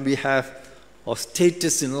background we have, or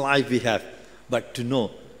status in life we have, but to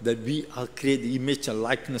know that we are created the image and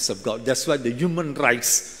likeness of God. That's why the human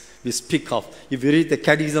rights we speak of. If you read the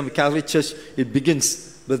Catechism of the Catholic Church, it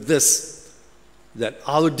begins with this, that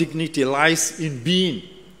our dignity lies in being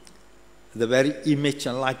the very image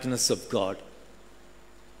and likeness of God.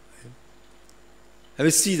 And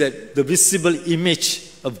we see that the visible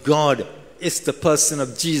image of God is the person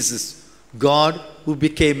of Jesus, God who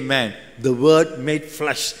became man, the Word made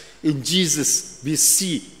flesh. In Jesus, we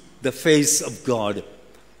see the face of God.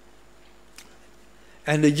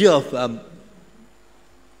 And the year of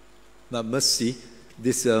mercy,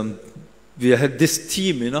 we had this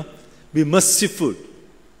theme, be merciful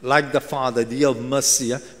like the Father, the year of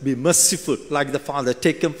mercy. Be merciful like the Father,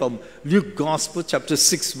 taken from Luke Gospel, chapter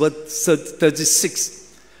 6, verse 36.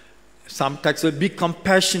 Some texts will be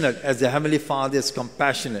compassionate as the Heavenly Father is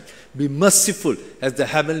compassionate. Be merciful as the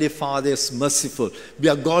Heavenly Father is merciful. We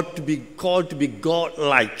are called to be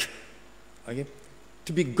God-like. Okay?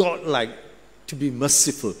 To be God-like, to be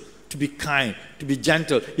merciful, to be kind, to be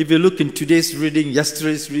gentle. If you look in today's reading,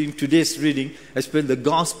 yesterday's reading, today's reading, especially the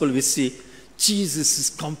Gospel, we see Jesus is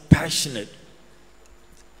compassionate.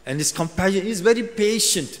 And His compassion, He's very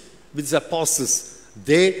patient with His apostles.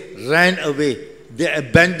 They ran away. They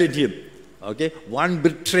abandoned Him. Okay? One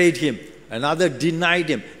betrayed Him. Another denied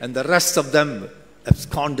Him. And the rest of them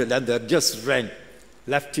absconded and they just ran.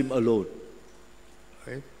 Left Him alone.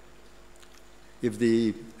 Okay?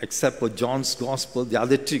 Except for John's Gospel, the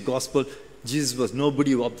other three Gospels, Jesus was,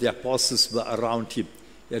 nobody of the apostles were around Him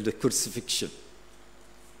at the crucifixion.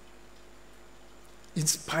 In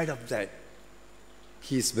spite of that,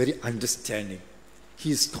 He is very understanding.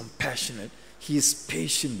 He is compassionate. He is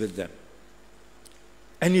patient with them.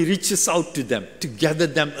 And He reaches out to them to gather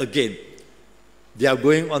them again. They are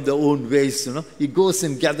going on their own ways, He goes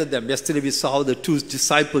and gathers them. Yesterday we saw the two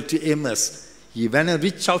disciples to Emmaus. He went and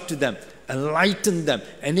reached out to them, enlightened them,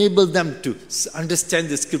 enabled them to understand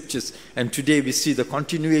the scriptures. And today we see the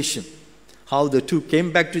continuation, how the two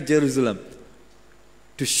came back to Jerusalem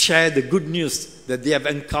to share the good news that they have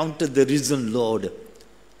encountered the risen Lord.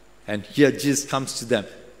 And here Jesus comes to them,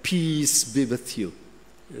 peace be with you,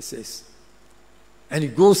 He says. And He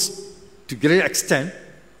goes to great extent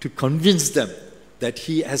to convince them that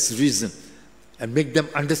He has risen and make them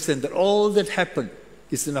understand that all that happened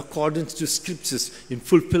is in accordance to scriptures, in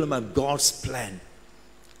fulfillment of God's plan.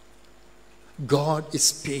 God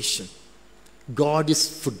is patient. God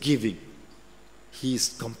is forgiving. He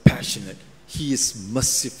is compassionate. He is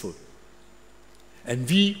merciful. And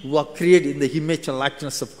we who are created in the image and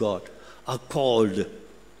likeness of God are called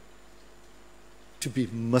to be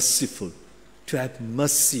merciful, to have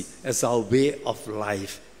mercy as our way of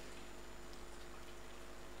life,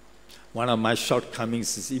 One of my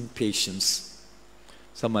shortcomings is impatience.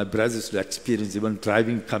 Some of my brothers to experience, even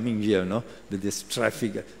driving, coming here, with this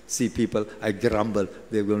traffic, see people, I grumble,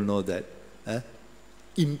 they will know that.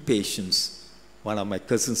 Impatience. One of my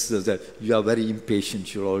cousins says that, you are very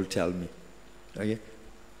impatient, you'll all tell me. Okay?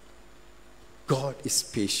 God is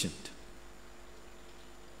patient.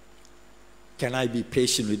 Can I be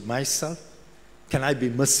patient with myself? Can I be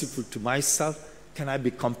merciful to myself? Can I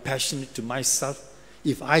be compassionate to myself?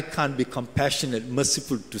 If I can't be compassionate,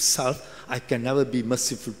 merciful to self, I can never be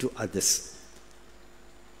merciful to others.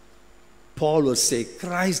 Paul will say,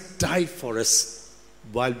 Christ died for us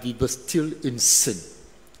while we were still in sin.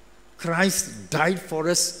 Christ died for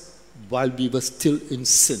us while we were still in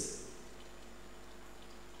sin.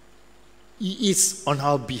 He is on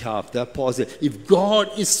our behalf. That Paul said, if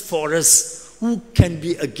God is for us, who can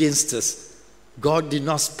be against us? God did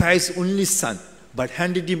not spare his only son, but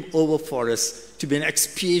handed him over for us to be an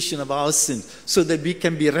expiation of our sins, so that we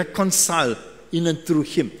can be reconciled in and through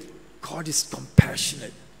him. God is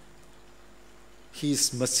compassionate. He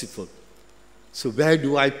is merciful. So where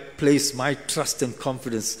do I place my trust and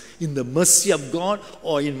confidence? In the mercy of God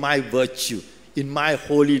or in my virtue, in my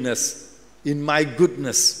holiness, in my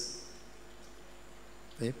goodness?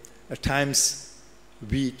 Okay? At times,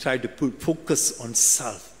 we try to put focus on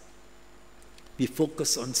self. We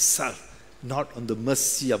focus on self, not on the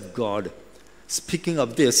mercy of God. Speaking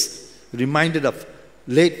of this, reminded of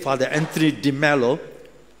late Father Anthony de Mello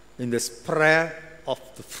in this prayer of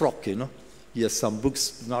the frog, He has some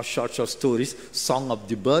books, now short stories, Song of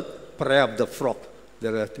the Bird, Prayer of the Frog.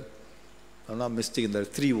 There are, I'm not mistaken, there are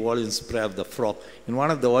 3 volumes, Prayer of the Frog. In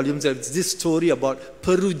one of the volumes, there's this story about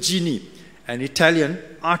Perugini, an Italian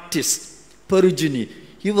artist, Perugini.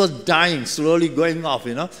 He was dying, slowly going off,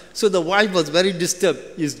 So the wife was very disturbed.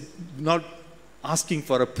 He's not asking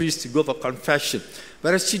for a priest to go for confession.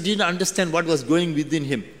 Whereas she didn't understand what was going within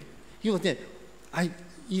him. He was there.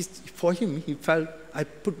 For him, he felt, I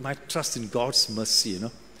put my trust in God's mercy,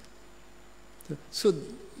 So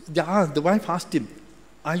the wife asked him,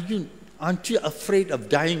 aren't you afraid of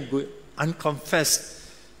dying unconfessed?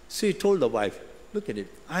 So he told the wife, look at it.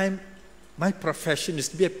 My profession is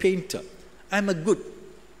to be a painter. I'm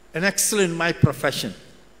an excellent in my profession.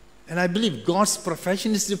 And I believe God's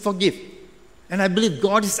profession is to forgive. And I believe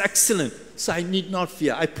God is excellent. So I need not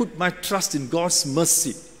fear. I put my trust in God's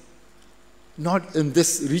mercy. Not in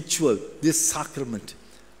this ritual, this sacrament.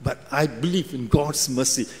 But I believe in God's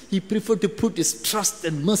mercy. He preferred to put his trust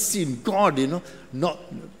and mercy in God, Not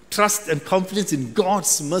trust and confidence in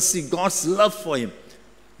God's mercy, God's love for him.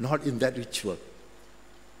 Not in that ritual.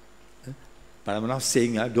 But I'm not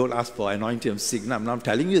saying, don't ask for anointing of sickness. I'm not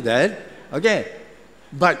telling you that. Okay.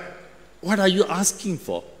 But what are you asking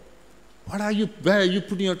for? Where are you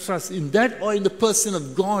putting your trust? In that or in the person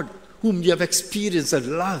of God whom you have experienced and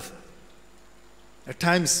loved? At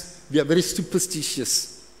times, we are very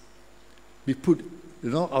superstitious. We put,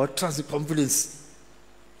 our trust and confidence.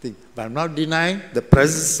 But I'm not denying the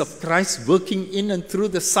presence of Christ working in and through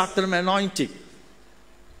the sacrament anointing.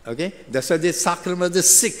 Okay? That's why the sacrament of the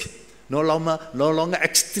sick. No longer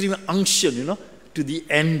extreme unction, to the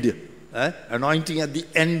end. Anointing at the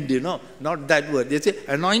end, not that word. They say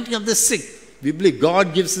anointing of the sick. We believe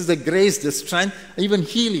God gives us the grace, the strength, even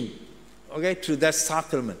healing, through that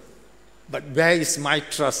sacrament. But where is my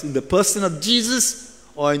trust? In the person of Jesus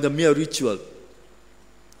or in the mere ritual?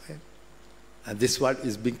 Okay. And this is what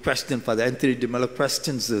is being questioned. Father Anthony de Mello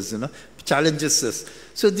questions us, challenges us.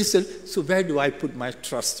 So where do I put my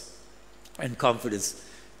trust and confidence?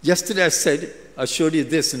 Yesterday I showed you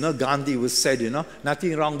this, Gandhi was said,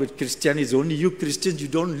 nothing wrong with Christianity. It's only you Christians, you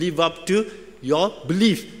don't live up to your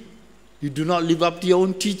belief. You do not live up to your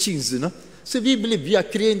own teachings, So we believe we are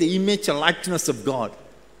creating the image and likeness of God.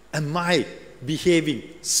 Am I behaving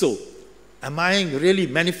so? Am I really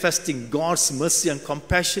manifesting God's mercy and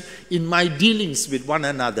compassion in my dealings with one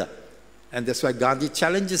another? And that's why Gandhi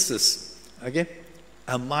challenges us. Okay?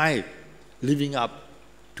 Am I living up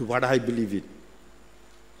to what I believe in?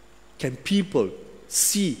 Can people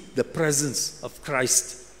see the presence of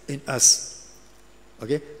Christ in us?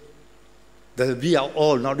 Okay? That we are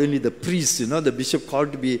all, not only the priests, the bishop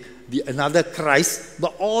called to be another Christ,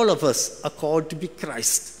 but all of us are called to be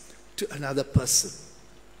Christ to another person.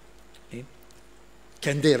 Okay?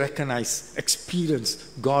 Can they recognize, experience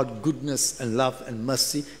God's goodness and love and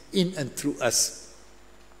mercy in and through us?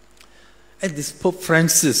 And this Pope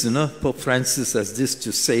Francis, Pope Francis has this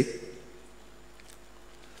to say,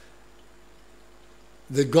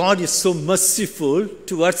 that God is so merciful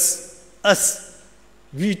towards us,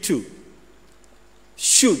 we too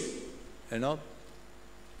should,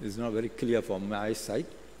 it's not very clear from my side,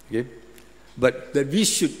 Okay? But that we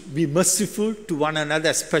should be merciful to one another,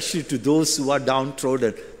 especially to those who are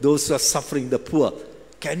downtrodden, those who are suffering, the poor.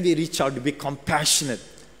 Can we reach out to be compassionate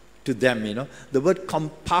to them, you know? The word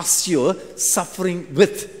compassio, suffering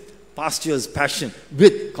with. Passio is passion,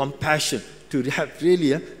 with compassion. To have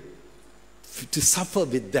really, to suffer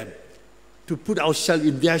with them. To put ourselves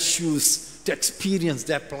in their shoes, to experience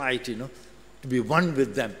their plight, you know? To be one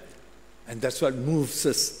with them. And that's what moves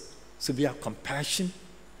us. So we have compassion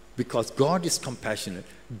because God is compassionate.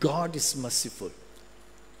 God is merciful.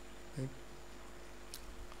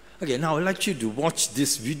 Okay, now I'd like you to watch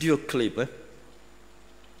this video clip.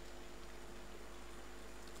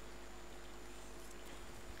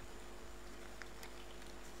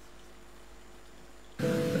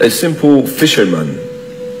 A simple fisherman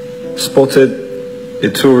spotted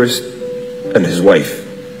a tourist and his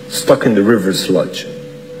wife stuck in the river's sludge.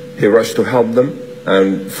 He rushed to help them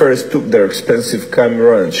and first took their expensive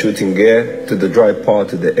camera and shooting gear to the dry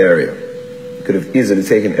part of the area. He could have easily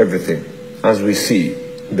taken everything. As we see,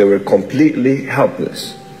 they were completely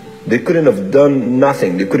helpless. They couldn't have done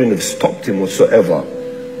nothing. They couldn't have stopped him whatsoever.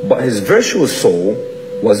 But his virtuous soul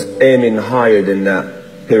was aiming higher than that.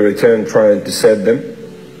 He returned trying to save them,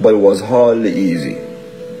 but it was hardly easy.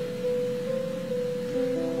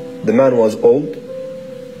 The man was old,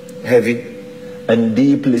 heavy, and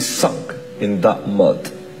deeply sunk in that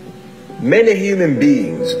mud. Many human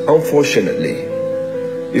beings, unfortunately,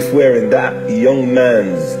 if we're in that young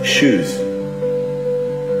man's shoes,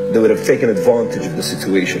 they would have taken advantage of the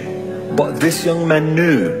situation. But this young man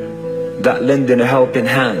knew that lending a helping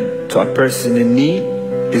hand to a person in need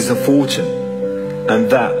is a fortune, and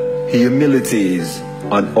that humility is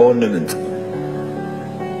an ornament.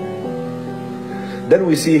 Then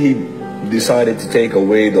we see he decided to take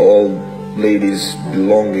away the old lady's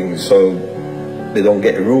belongings so they don't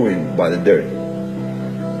get ruined by the dirt.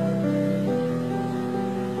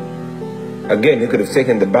 Again, he could have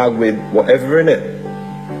taken the bag with whatever in it.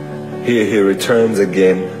 Here he returns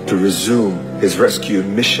again to resume his rescue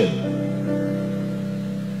mission.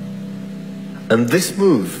 And this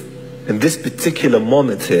move, in this particular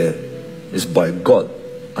moment here, is by God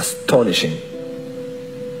astonishing.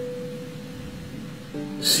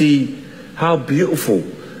 See how beautiful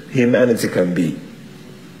humanity can be.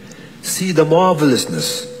 See the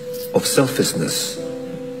marvelousness of selflessness.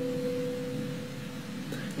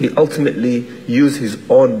 He ultimately used his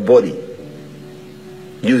own body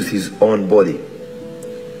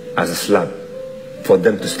as a slab for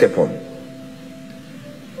them to step on.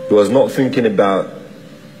 He was not thinking about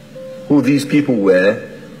who these people were,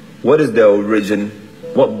 what is their origin,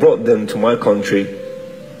 what brought them to my country.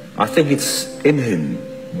 I think it's in him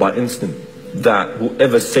by instinct that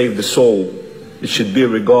whoever saved the soul, it should be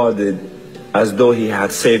regarded as though he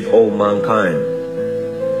had saved all mankind,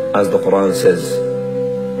 as the Quran says.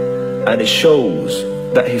 And it shows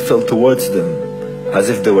that he felt towards them as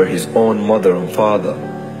if they were his own mother and father,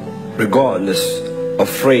 regardless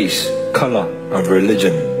of race, color, and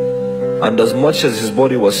religion. And as much as his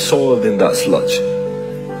body was soiled in that sludge,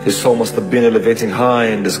 his soul must have been elevating high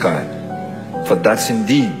in the sky, for that's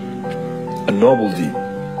indeed a noble deed.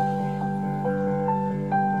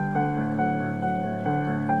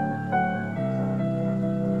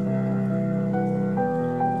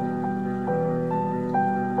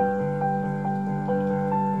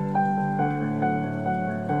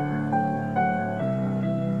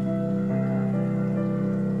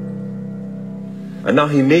 And now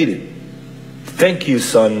he made it. Thank you,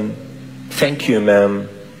 son. Thank you, ma'am.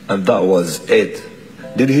 And that was it.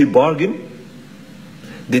 Did he bargain?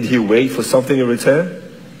 Did he wait for something in return?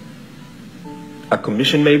 A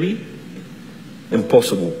commission, maybe?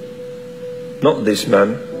 Impossible. Not this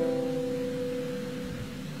man.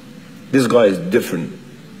 This guy is different.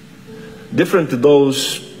 Different to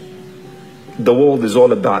those the world is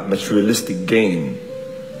all about materialistic gain.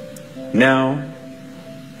 Now,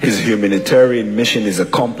 his humanitarian mission is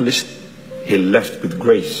accomplished. He left with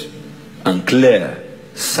grace and clear,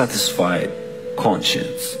 satisfied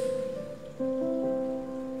conscience.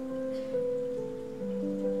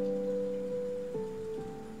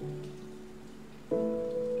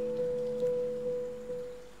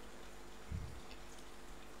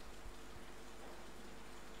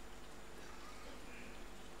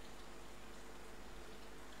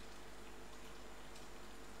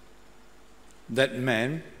 That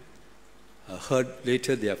man, heard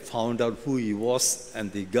later they have found out who he was,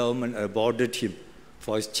 and the government awarded him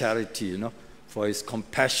for his charity, you know, for his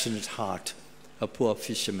compassionate heart, a poor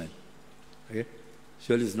fisherman. Okay?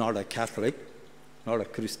 Surely he's not a Catholic, not a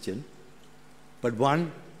Christian, but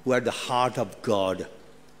one who had the heart of God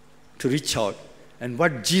to reach out And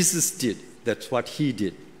what Jesus did, that's what he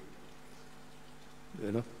did.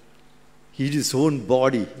 You know, his own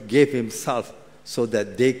body gave himself so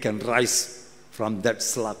that they can rise from that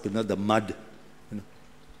slump, the mud.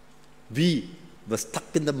 We were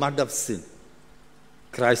stuck in the mud of sin.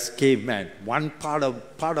 Christ came, man. One part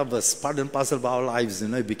of us, part and parcel of our lives,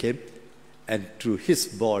 it became. And through his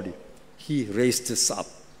body, he raised us up.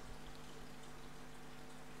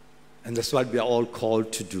 And that's what we are all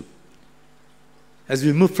called to do. As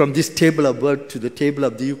we move from this table of word to the table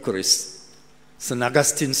of the Eucharist, St.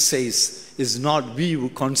 Augustine says, it's not we who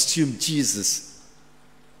consume Jesus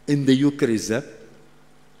in the Eucharist.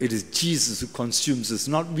 It is Jesus who consumes us.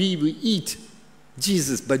 Not we who eat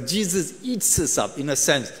Jesus, but Jesus eats us up in a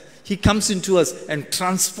sense. He comes into us and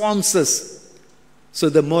transforms us. So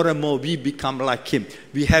the more and more we become like him.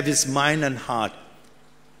 We have his mind and heart.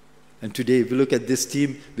 And today, if we look at this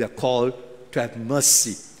theme, we are called to have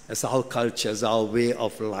mercy as our culture, as our way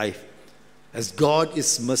of life. As God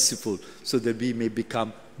is merciful, so that we may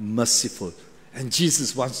become merciful. And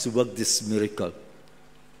Jesus wants to work this miracle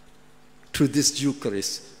through this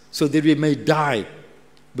Eucharist, so that we may die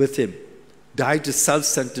with him. Die to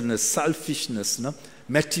self-centeredness, selfishness,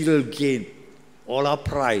 material gain, all our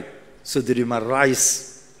pride, so that we might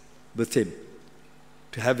rise with him,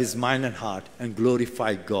 to have his mind and heart and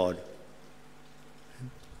glorify God.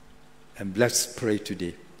 And let's pray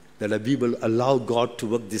today that we will allow God to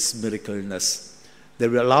work this miracle in us,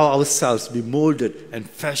 that we allow ourselves to be molded and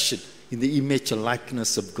fashioned in the image and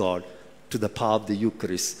likeness of God to the power of the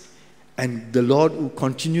Eucharist. And the Lord who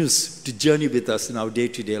continues to journey with us in our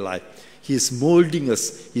day-to-day life, he is molding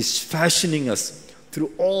us, he is fashioning us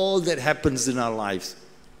through all that happens in our lives,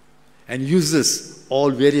 and uses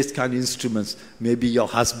all various kind of instruments, maybe your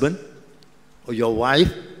husband, or your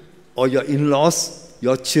wife, or your in-laws,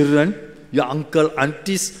 your children, your uncle,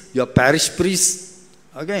 aunties, your parish priest,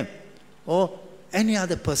 okay, or any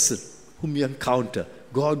other person whom you encounter.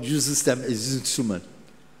 God uses them as an instrument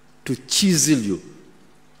to chisel you,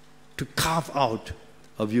 to carve out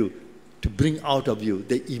of you, to bring out of you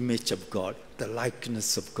the image of God, the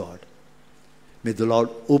likeness of God. May the Lord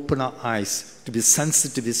open our eyes to be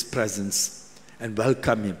sensitive to his presence and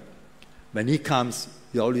welcome him. When he comes,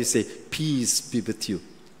 you always say, peace be with you.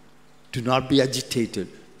 Do not be agitated.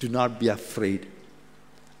 Do not be afraid.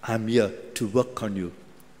 I'm here to work on you.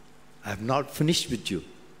 I have not finished with you.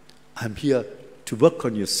 I'm here to work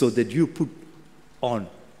on you so that you put on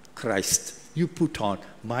Christ. You put on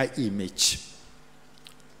my image.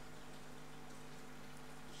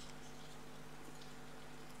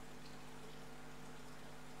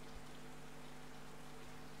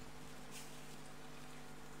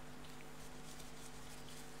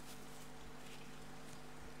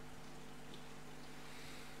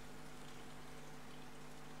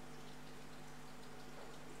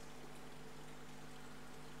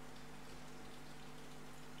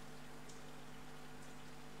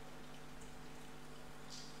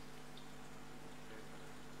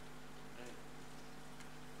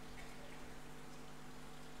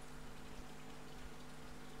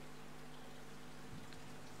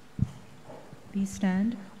 Please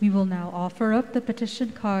stand. We will now offer up the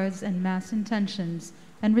petition cards and Mass intentions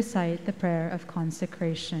and recite the prayer of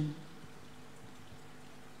consecration.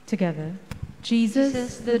 Together,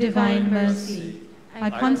 Jesus, the divine mercy, I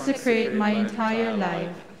consecrate my entire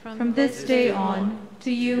life from this day on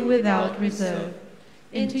to you without reserve.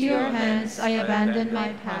 Into your hands I abandon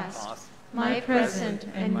my past, my present,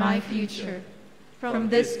 and my future. From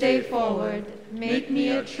this day forward, make me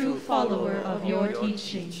a true follower of your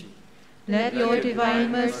teaching. Let your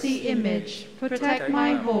divine mercy image protect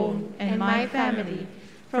my home and my family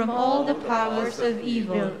from all the powers of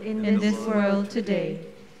evil in this world today.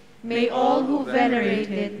 May all who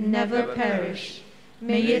venerate it never perish.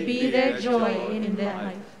 May it be their joy in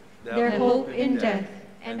life, their hope in death,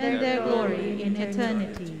 and their glory in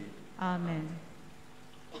eternity. Amen.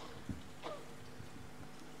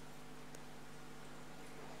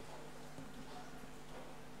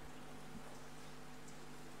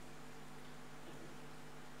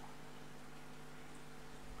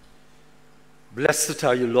 Blessed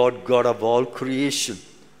are you, Lord God of all creation,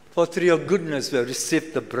 for through your goodness we have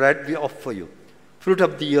received the bread we offer you, fruit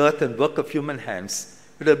of the earth and work of human hands.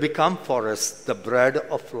 It will become for us the bread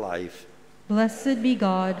of life. Blessed be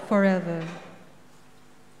God forever.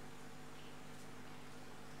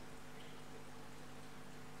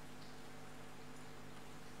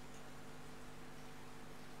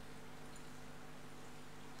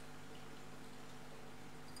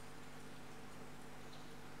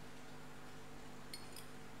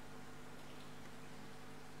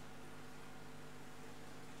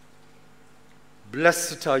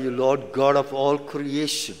 Blessed are you, Lord God of all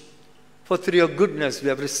creation, for through your goodness we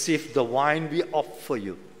have received the wine we offer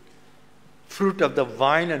you. Fruit of the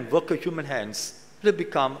vine and work of human hands, let it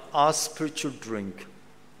become our spiritual drink.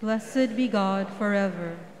 Blessed be God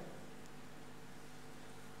forever.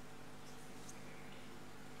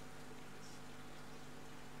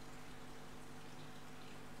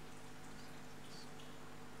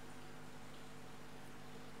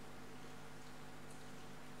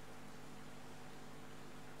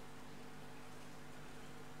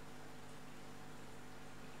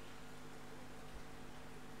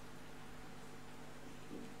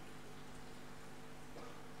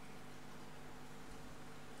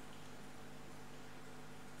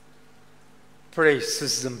 Pray,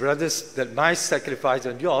 sisters and brothers, that my sacrifice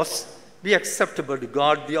and yours be acceptable to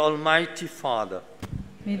God, the Almighty Father.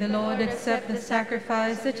 May the Lord accept the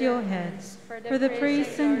sacrifice at your hands for the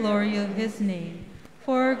praise and glory of his name,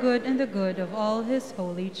 for our good and the good of all his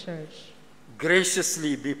holy church.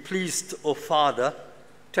 Graciously be pleased, O Father,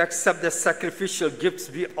 to accept the sacrificial gifts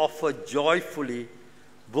we offer joyfully,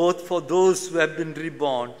 both for those who have been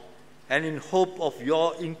reborn and in hope of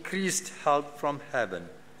your increased help from heaven.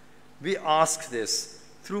 We ask this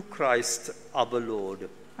through Christ our Lord.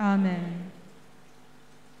 Amen.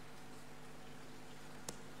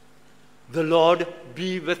 The Lord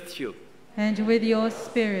be with you. And with your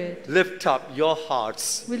spirit. Lift up your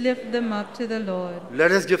hearts. We lift them up to the Lord. Let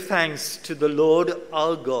us give thanks to the Lord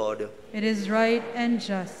our God. It is right and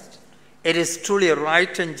just. It is truly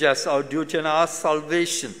right and just, our duty and our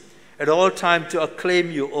salvation, at all times to acclaim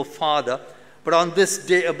you, O Father, but on this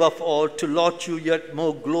day above all to laud you yet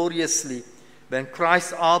more gloriously, when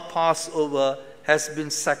Christ our Passover has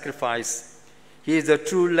been sacrificed. He is the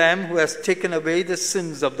true Lamb who has taken away the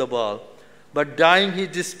sins of the world. But dying, he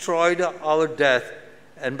destroyed our death,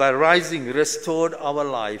 and by rising, restored our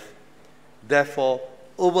life. Therefore,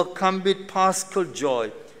 overcome with paschal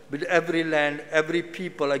joy, with every land, every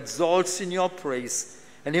people exalts in your praise,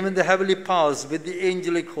 and even the heavenly powers with the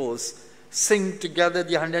angelic hosts sing together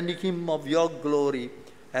the unending hymn of your glory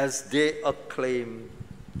as they acclaim.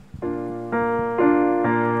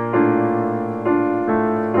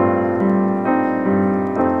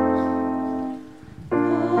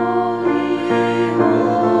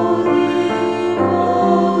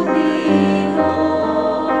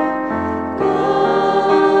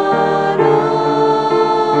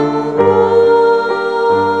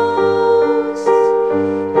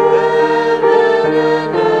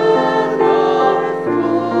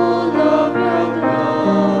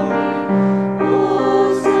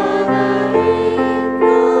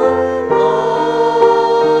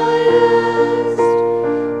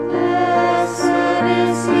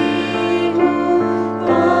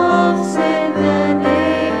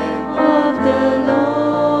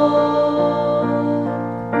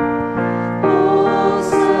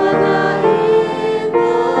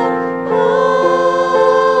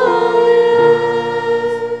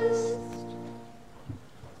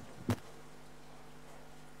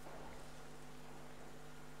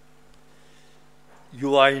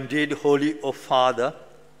 You are indeed holy, O Father,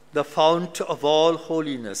 the fount of all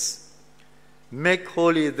holiness. Make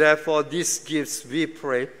holy, therefore, these gifts, we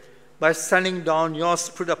pray, by sending down your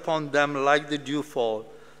Spirit upon them like the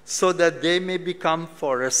dewfall, so that they may become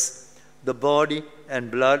for us the body and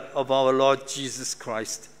blood of our Lord Jesus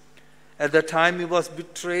Christ. At the time he was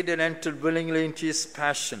betrayed and entered willingly into his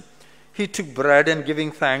passion, he took bread and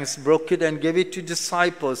giving thanks, broke it and gave it to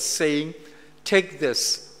disciples, saying, "Take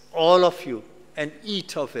this, all of you, and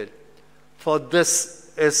eat of it, for this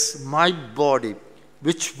is my body,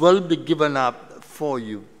 which will be given up for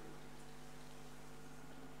you."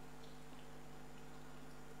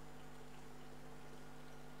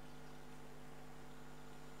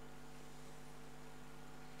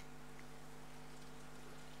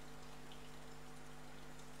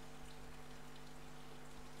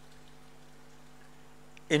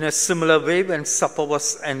 In a similar way, when supper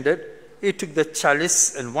was ended, he took the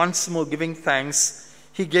chalice, and once more giving thanks,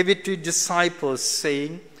 he gave it to his disciples,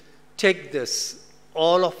 saying, "Take this,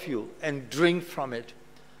 all of you, and drink from it.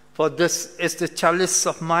 For this is the chalice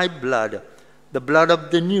of my blood, the blood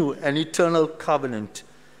of the new and eternal covenant,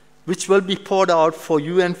 which will be poured out for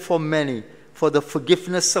you and for many for the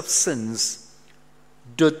forgiveness of sins.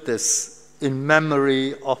 Do this in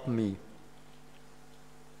memory of me."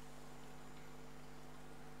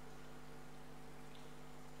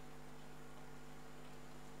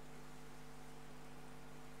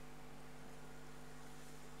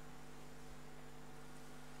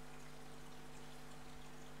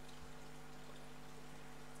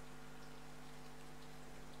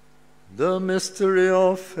 The mystery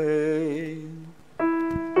of faith.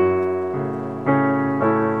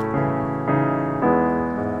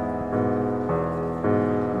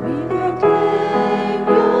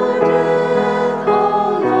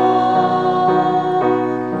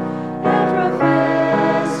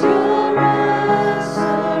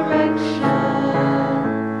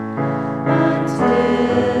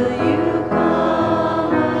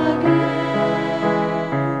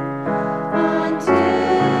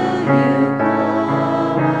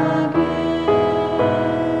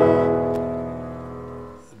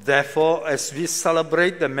 Therefore, as we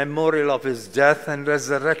celebrate the memorial of his death and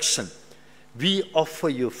resurrection, we offer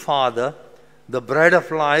you, Father, the bread of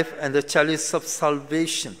life and the chalice of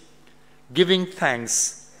salvation, giving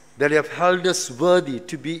thanks that you have held us worthy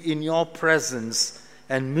to be in your presence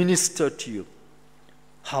and minister to you.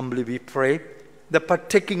 Humbly we pray that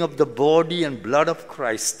partaking of the body and blood of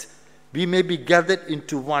Christ, we may be gathered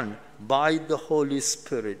into one by the Holy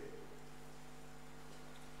Spirit.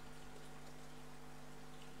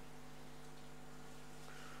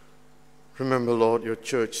 Remember, Lord, your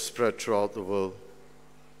church spread throughout the world,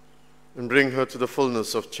 and bring her to the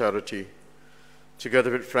fullness of charity, together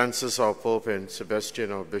with Francis our Pope and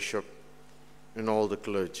Sebastian our Bishop, and all the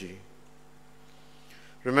clergy.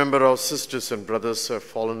 Remember our sisters and brothers who have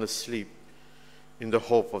fallen asleep in the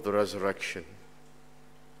hope of the resurrection,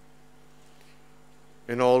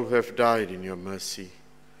 and all who have died in your mercy.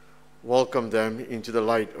 Welcome them into the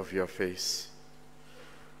light of your face.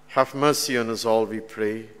 Have mercy on us all, we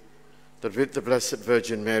pray, that with the Blessed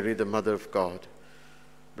Virgin Mary, the Mother of God,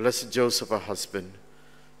 Blessed Joseph, her husband,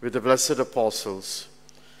 with the blessed apostles,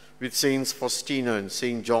 with Saints Faustina and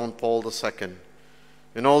Saint John Paul II,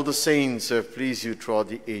 and all the saints who have pleased you throughout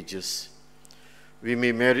the ages, we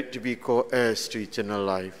may merit to be co-heirs to eternal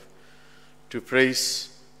life, to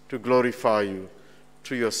praise, to glorify you,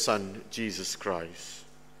 through your Son, Jesus Christ.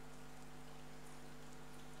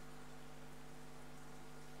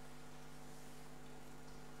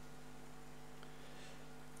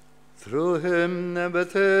 Through him, and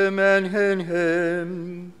with him, and in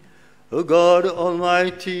him, O God,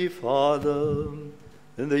 Almighty Father,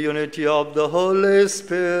 in the unity of the Holy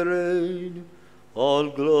Spirit, all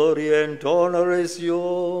glory and honor is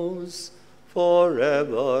yours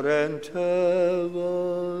forever and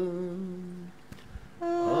ever.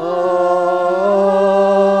 Amen.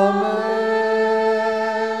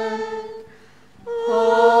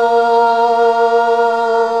 Amen.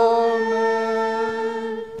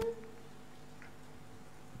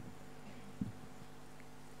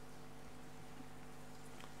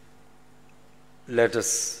 Let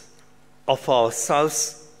us offer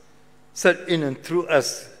ourselves so that in and through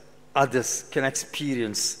us others can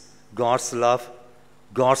experience God's love,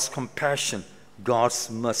 God's compassion,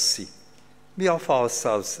 God's mercy. We offer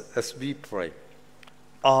ourselves as we pray.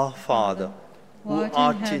 Our Father, who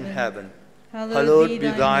art in heaven, hallowed be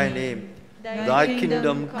thy name. Thy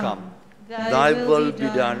kingdom come. Thy will be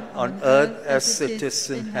done on earth as it is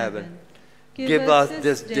in heaven. Give us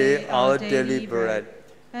this day our daily bread,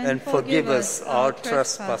 and forgive us our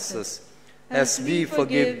trespasses, as we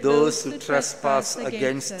forgive those who trespass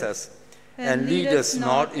against us. And lead us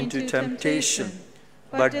not into temptation,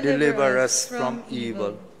 but deliver us from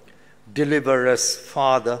evil. Deliver us,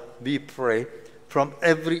 Father, we pray, from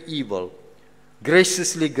every evil.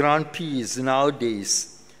 Graciously grant peace in our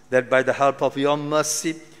days, that by the help of your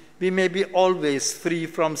mercy we may be always free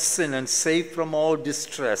from sin and safe from all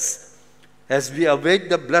distress, as we await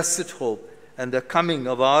the blessed hope and the coming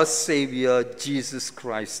of our Savior, Jesus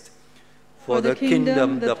Christ. For the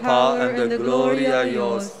kingdom, the power, and the glory are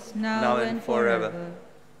yours, now and forever.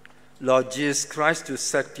 Lord Jesus Christ, who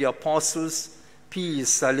said to your apostles,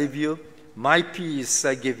 peace I leave you, my peace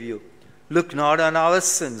I give you. Look not on our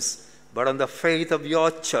sins, but on the faith of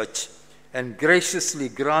your church, and graciously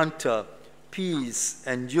grant her peace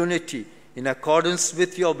and unity in accordance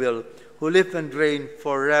with your will, who live and reign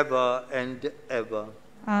forever and ever.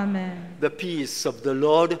 Amen. The peace of the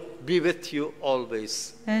Lord be with you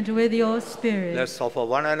always. And with your spirit. Let's offer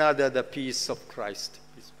one another the peace of Christ.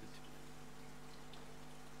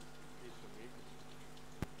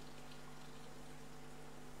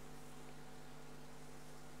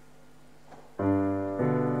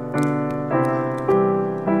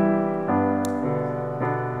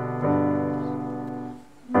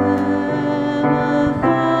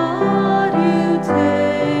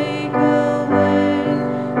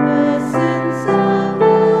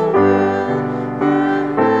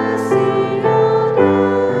 Mercy on us.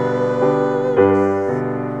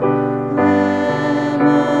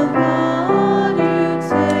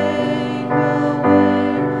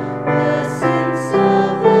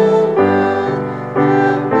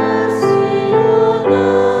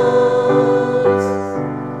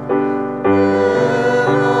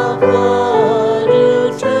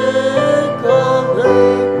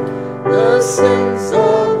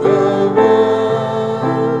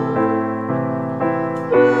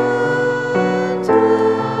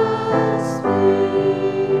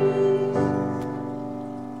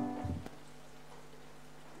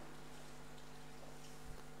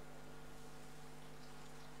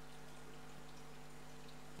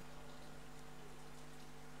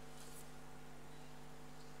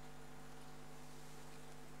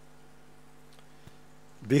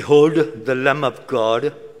 Behold the Lamb of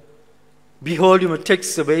God. Behold him who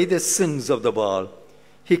takes away the sins of the world.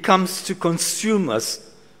 He comes to consume us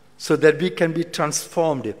so that we can be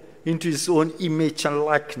transformed into his own image and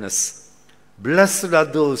likeness. Blessed are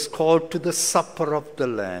those called to the supper of the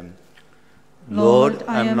Lamb. Lord,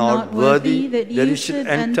 I am not worthy that you should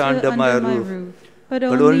enter under my roof, but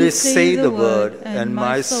only say the word, and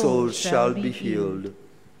my soul shall be healed.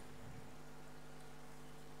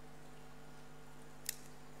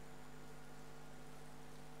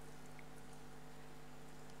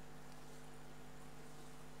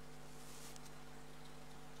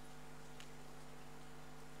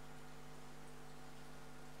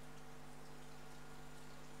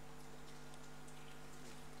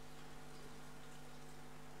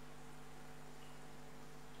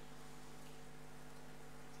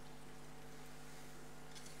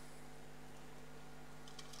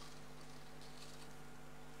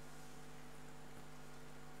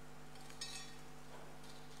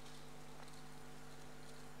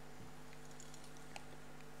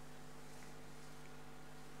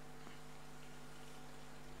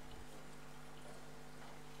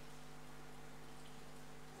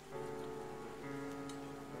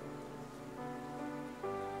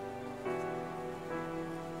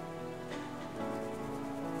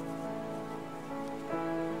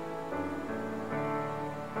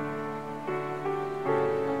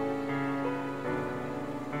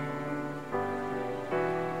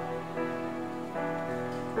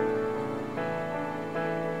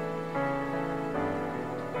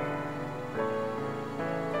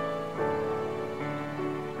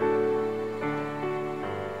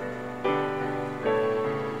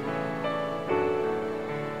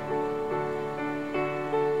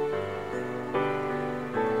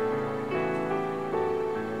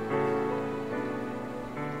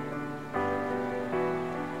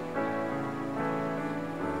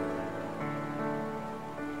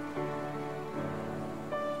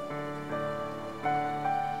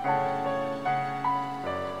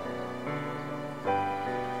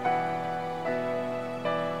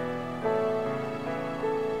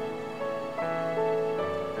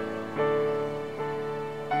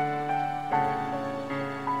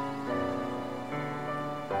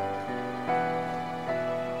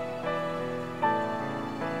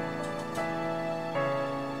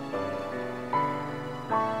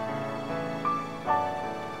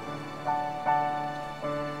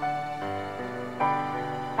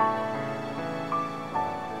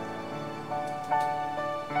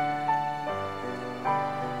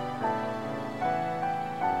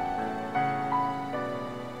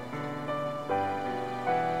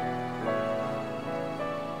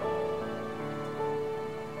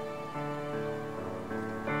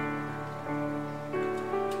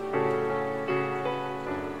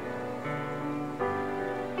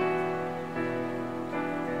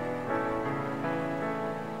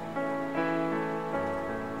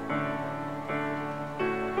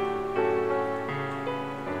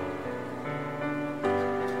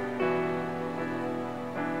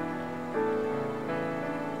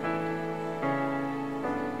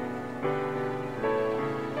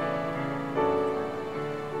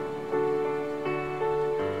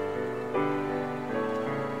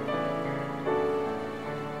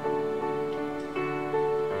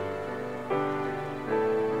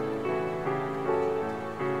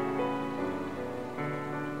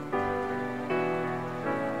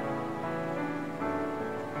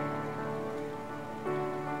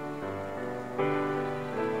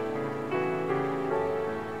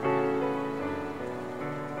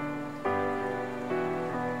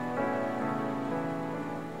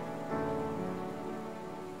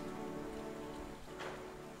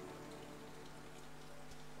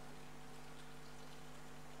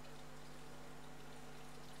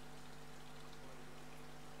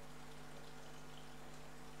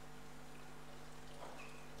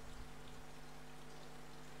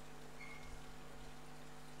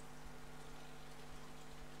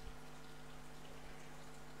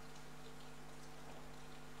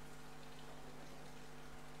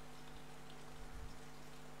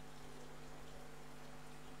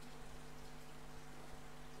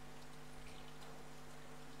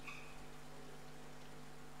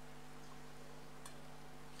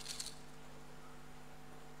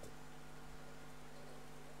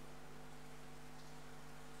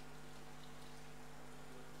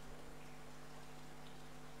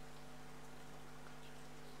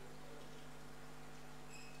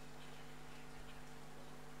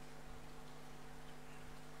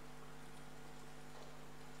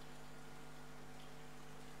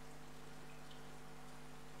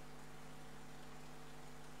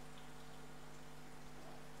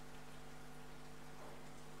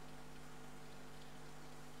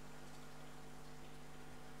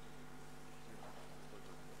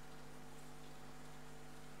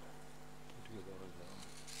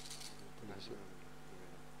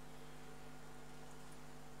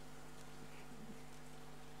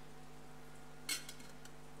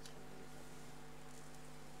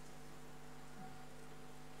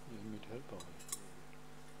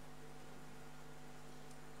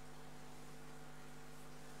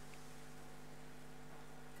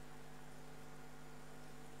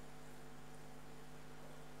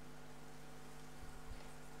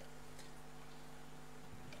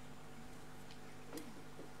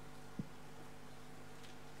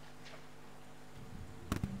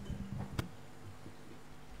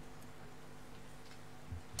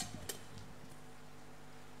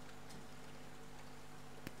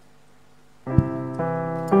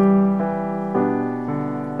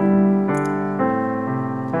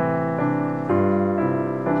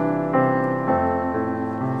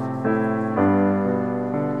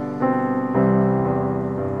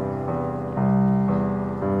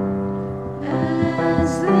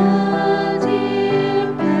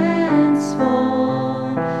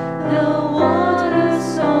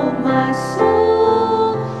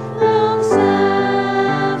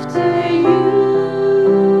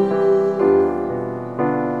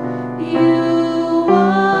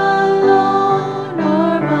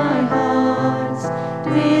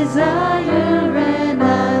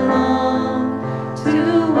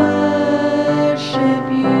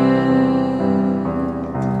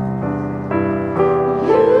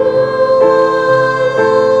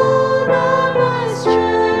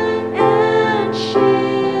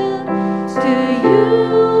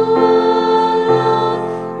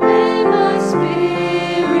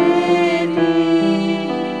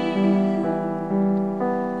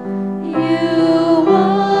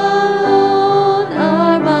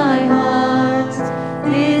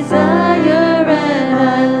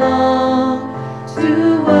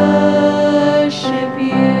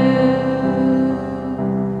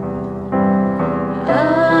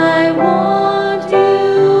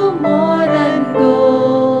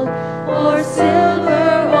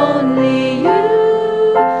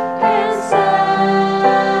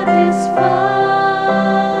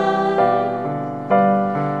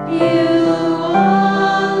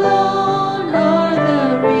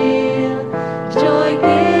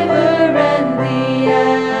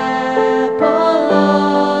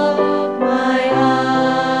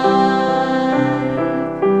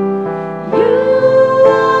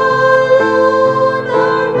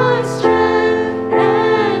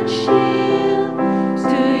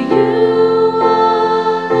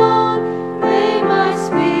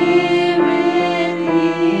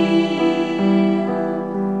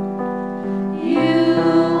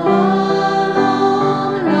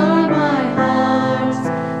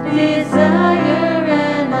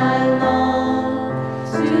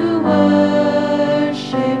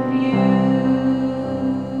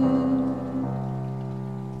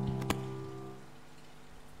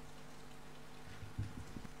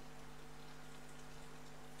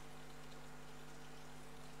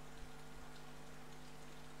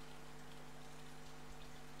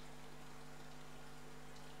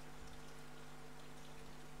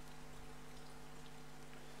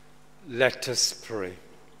 Let us pray.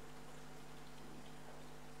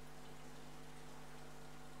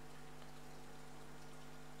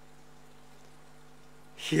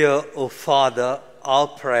 Hear, O Father, our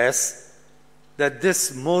prayers, that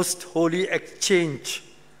this most holy exchange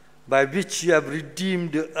by which you have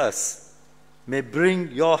redeemed us may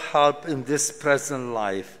bring your help in this present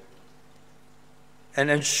life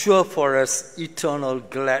and ensure for us eternal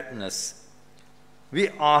gladness. We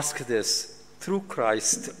ask this through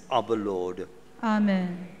Christ our Lord.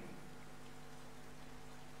 Amen.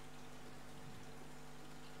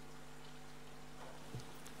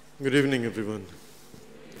 Good evening, everyone.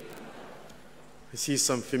 I see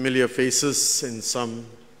some familiar faces and some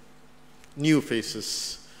new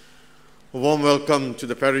faces. A warm welcome to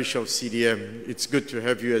the parish of CDM. It's good to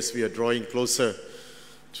have you as we are drawing closer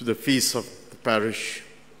to the feast of the parish.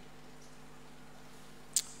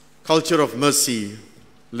 Culture of mercy,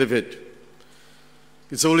 live it.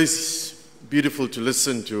 It's always beautiful to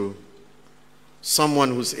listen to someone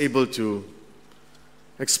who's able to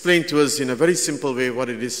explain to us in a very simple way what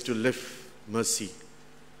it is to live mercy.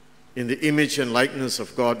 In the image and likeness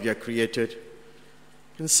of God we are created,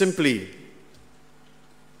 and simply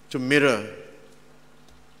to mirror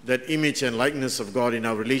that image and likeness of God in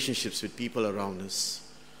our relationships with people around us,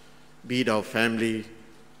 be it our family,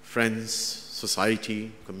 friends,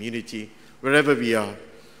 society, community, wherever we are,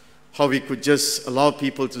 how we could just allow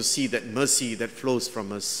people to see that mercy that flows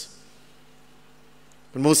from us.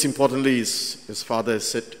 But most importantly, as Father has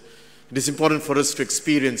said, it is important for us to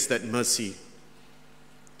experience that mercy,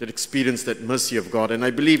 that experience that mercy of God. And I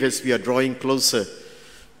believe as we are drawing closer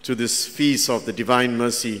to this feast of the divine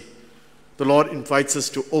mercy, the Lord invites us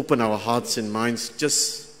to open our hearts and minds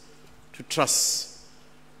just to trust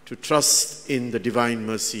in the divine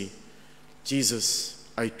mercy. Jesus,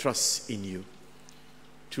 I trust in you.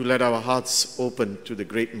 To let our hearts open to the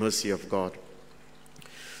great mercy of God.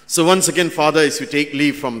 So once again, Father, as we take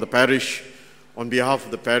leave from the parish, on behalf of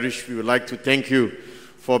the parish, we would like to thank you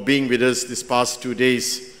for being with us this past 2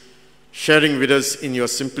 days, sharing with us in your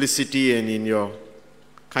simplicity and in your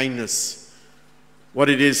kindness what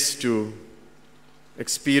it is to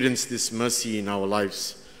experience this mercy in our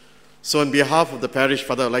lives. So on behalf of the parish,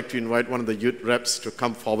 Father, I'd like to invite one of the youth reps to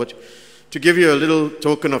come forward to give you a little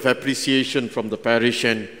token of appreciation from the parish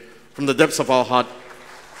and from the depths of our heart.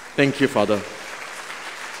 Thank you, Father.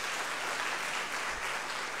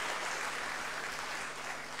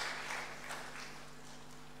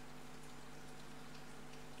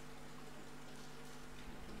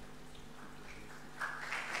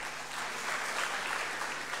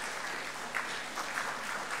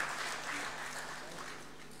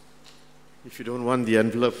 If you don't want the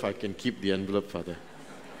envelope, I can keep the envelope, Father.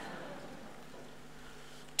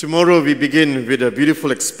 Tomorrow we begin with a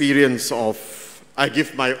beautiful experience of I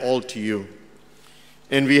give my all to you.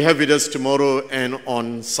 And we have with us tomorrow and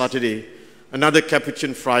on Saturday another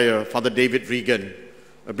Capuchin friar, Father David Regan,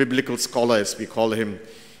 a biblical scholar as we call him.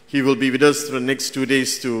 He will be with us for the next 2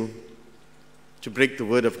 days to break the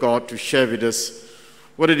word of God, to share with us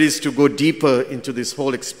what it is to go deeper into this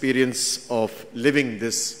whole experience of living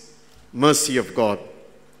this mercy of God.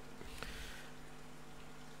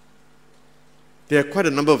 There are quite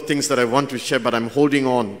a number of things that I want to share, but I'm holding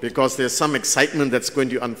on because there's some excitement that's going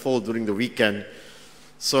to unfold during the weekend.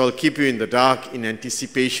 So I'll keep you in the dark in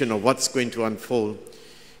anticipation of what's going to unfold.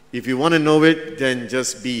 If you want to know it, then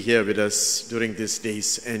just be here with us during these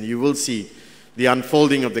days, and you will see the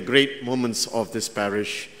unfolding of the great moments of this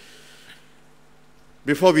parish.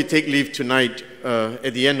 Before we take leave tonight,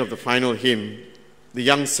 at the end of the final hymn, the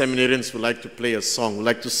young seminarians would like to play a song, would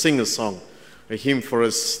like to sing a song, a hymn for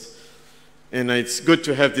us. And it's good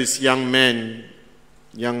to have this young man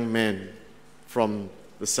from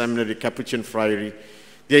the seminary, Capuchin Friary.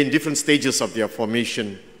 They're in different stages of their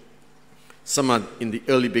formation. Some are in the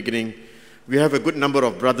early beginning. We have a good number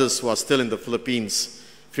of brothers who are still in the Philippines,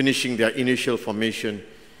 finishing their initial formation.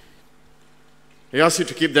 I ask you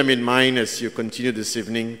to keep them in mind as you continue this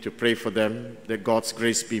evening, to pray for them, that God's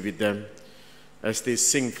grace be with them as they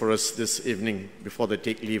sing for us this evening before they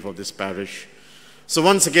take leave of this parish. So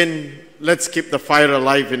once again, let's keep the fire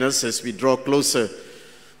alive in us as we draw closer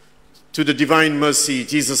to the divine mercy.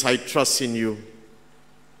 Jesus, I trust in you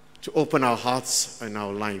to open our hearts and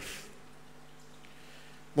our life.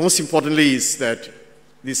 Most importantly is that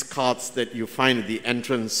these cards that you find at the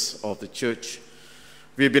entrance of the church,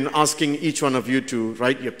 we've been asking each one of you to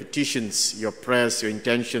write your petitions, your prayers, your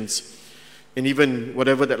intentions, and even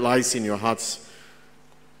whatever that lies in your hearts.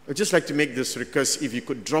 I'd just like to make this request, if you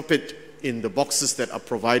could drop it in the boxes that are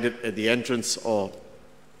provided at the entrance or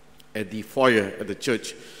at the foyer at the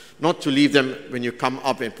church. Not to leave them when you come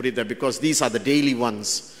up and put it there, because these are the daily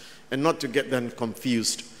ones, and not to get them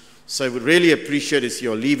confused. So I would really appreciate as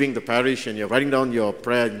you're leaving the parish and you're writing down your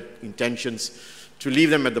prayer intentions, to leave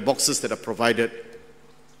them at the boxes that are provided.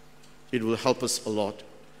 It will help us a lot.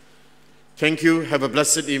 Thank you. Have a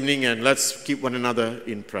blessed evening, and let's keep one another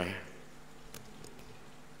in prayer.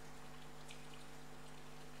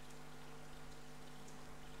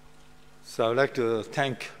 So I would like to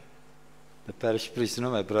thank the parish priest,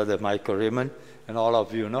 my brother Michael Raymond, and all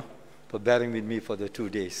of you, for bearing with me for the 2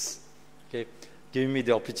 days. Okay, giving me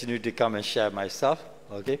the opportunity to come and share myself.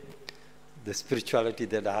 Okay, the spirituality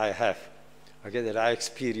that I have. Okay, that I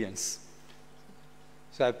experience.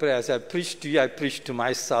 So I pray, as I preach to you, I preach to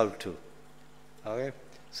myself too. Okay,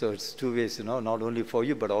 so it's 2 ways, not only for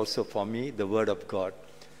you, but also for me, the Word of God.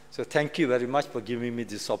 So thank you very much for giving me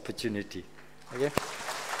this opportunity. Okay.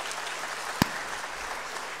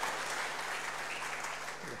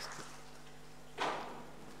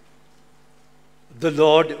 The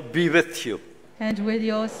Lord be with you. And with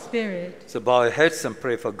your spirit. So bow your heads and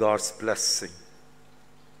pray for God's blessing.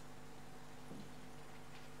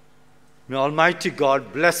 May Almighty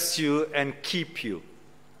God bless you and keep you.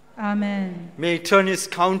 Amen. May He turn His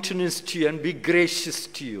countenance to you and be gracious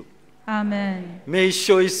to you. Amen. May He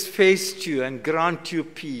show His face to you and grant you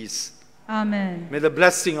peace. Amen. May the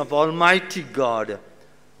blessing of Almighty God,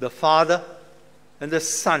 the Father and the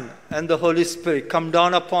Son and the Holy Spirit come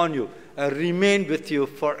down upon you and remain with you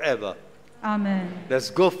forever. Amen. Let's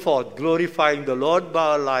go forth glorifying the Lord by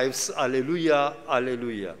our lives. Alleluia,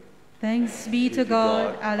 alleluia. Thanks be to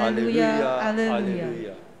God. Alleluia,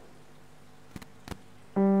 alleluia.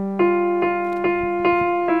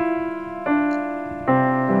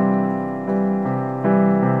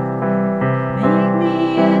 Make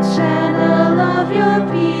me a channel of your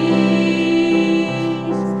peace.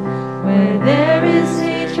 Where there is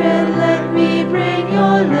hatred, let me bring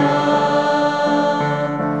your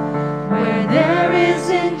love. Where there is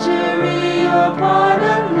injury, your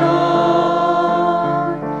pardon,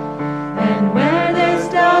 Lord. And where there's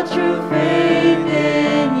doubt, true faith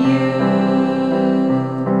in you.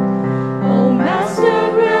 Oh, Master,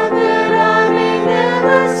 grant that I may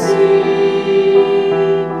never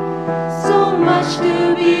see so much to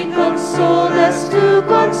be consoled as to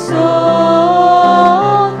console,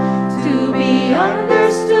 to be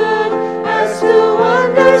understood as to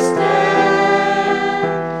understand,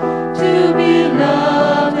 to be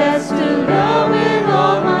loved as to love with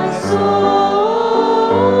all my soul.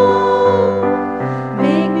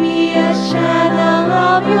 Make me a channel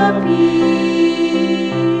of your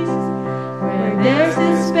peace. Where there's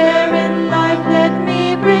despair in life, let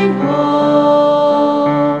me bring hope.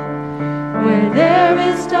 Where there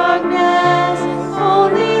is darkness,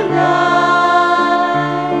 only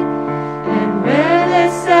light. And where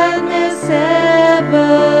there's sadness,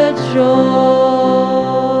 ever joy.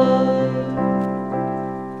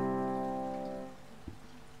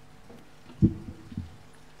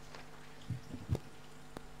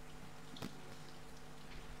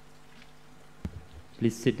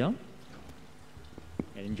 Please sit down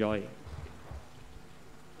and enjoy.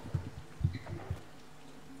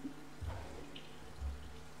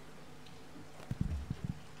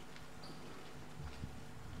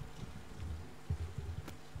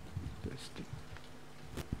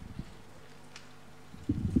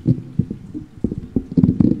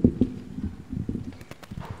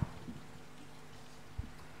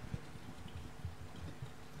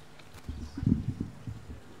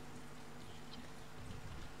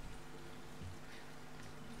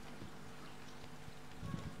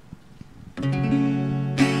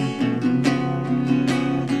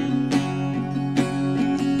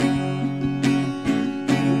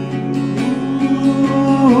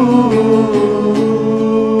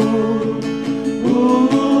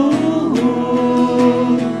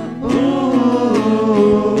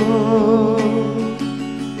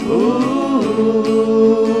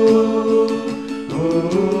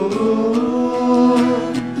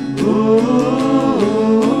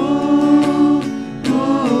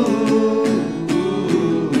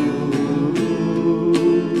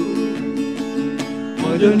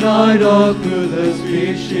 The night of cruelest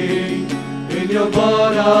fishing, in your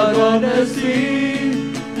boat out on the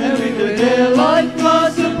sea, and with the daylight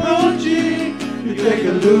fast approaching, you take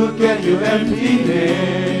a look at your empty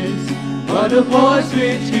nest. But a voice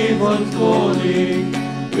which keeps on calling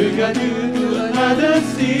will guide you to another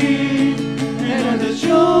sea, and on the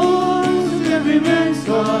shores of every man's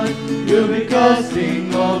heart, you'll be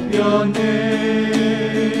casting off your net.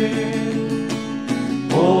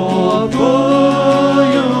 Oh, pour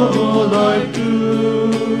your life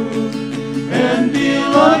through, and be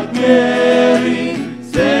like Mary,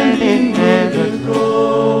 standing at the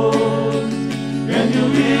cross, and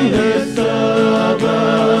you'll be the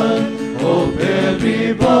servant of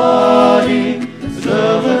everybody, a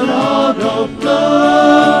servant out of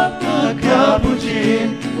love, a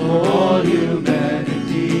capuchin for all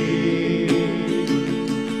humanity.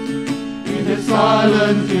 In the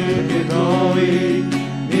silence you can know it,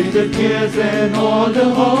 in the tears and all the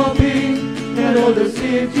hoping, and all the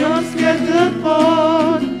seeds you're scattered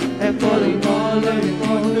for, and falling all on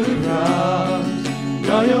the ground.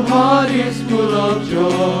 Now your heart is full of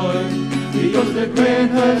joy, because the grain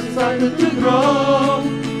has started to grow,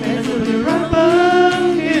 and to be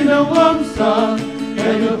ripened in the warm sun,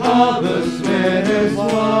 and your harvestman has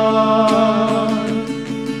won.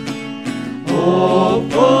 Oh,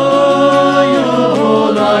 pour your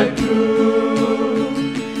whole life through,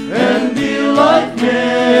 and be like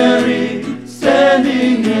Mary,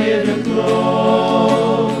 standing near the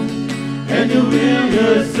cross, and you will be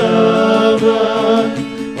a servant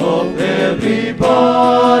of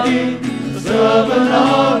everybody, a servant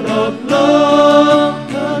out of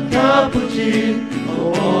love, a capuchin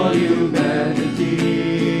for all humanity.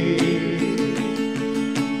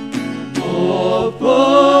 Oh,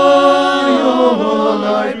 pour your whole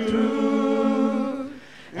life through,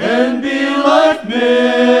 and be like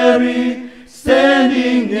Mary,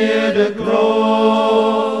 standing near the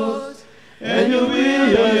cross, and you will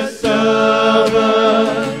be a servant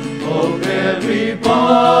of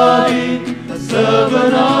everybody, a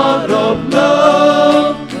servant out of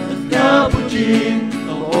love, a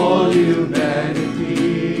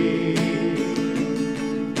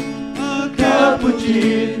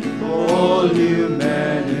approaching for all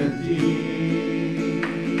humanity.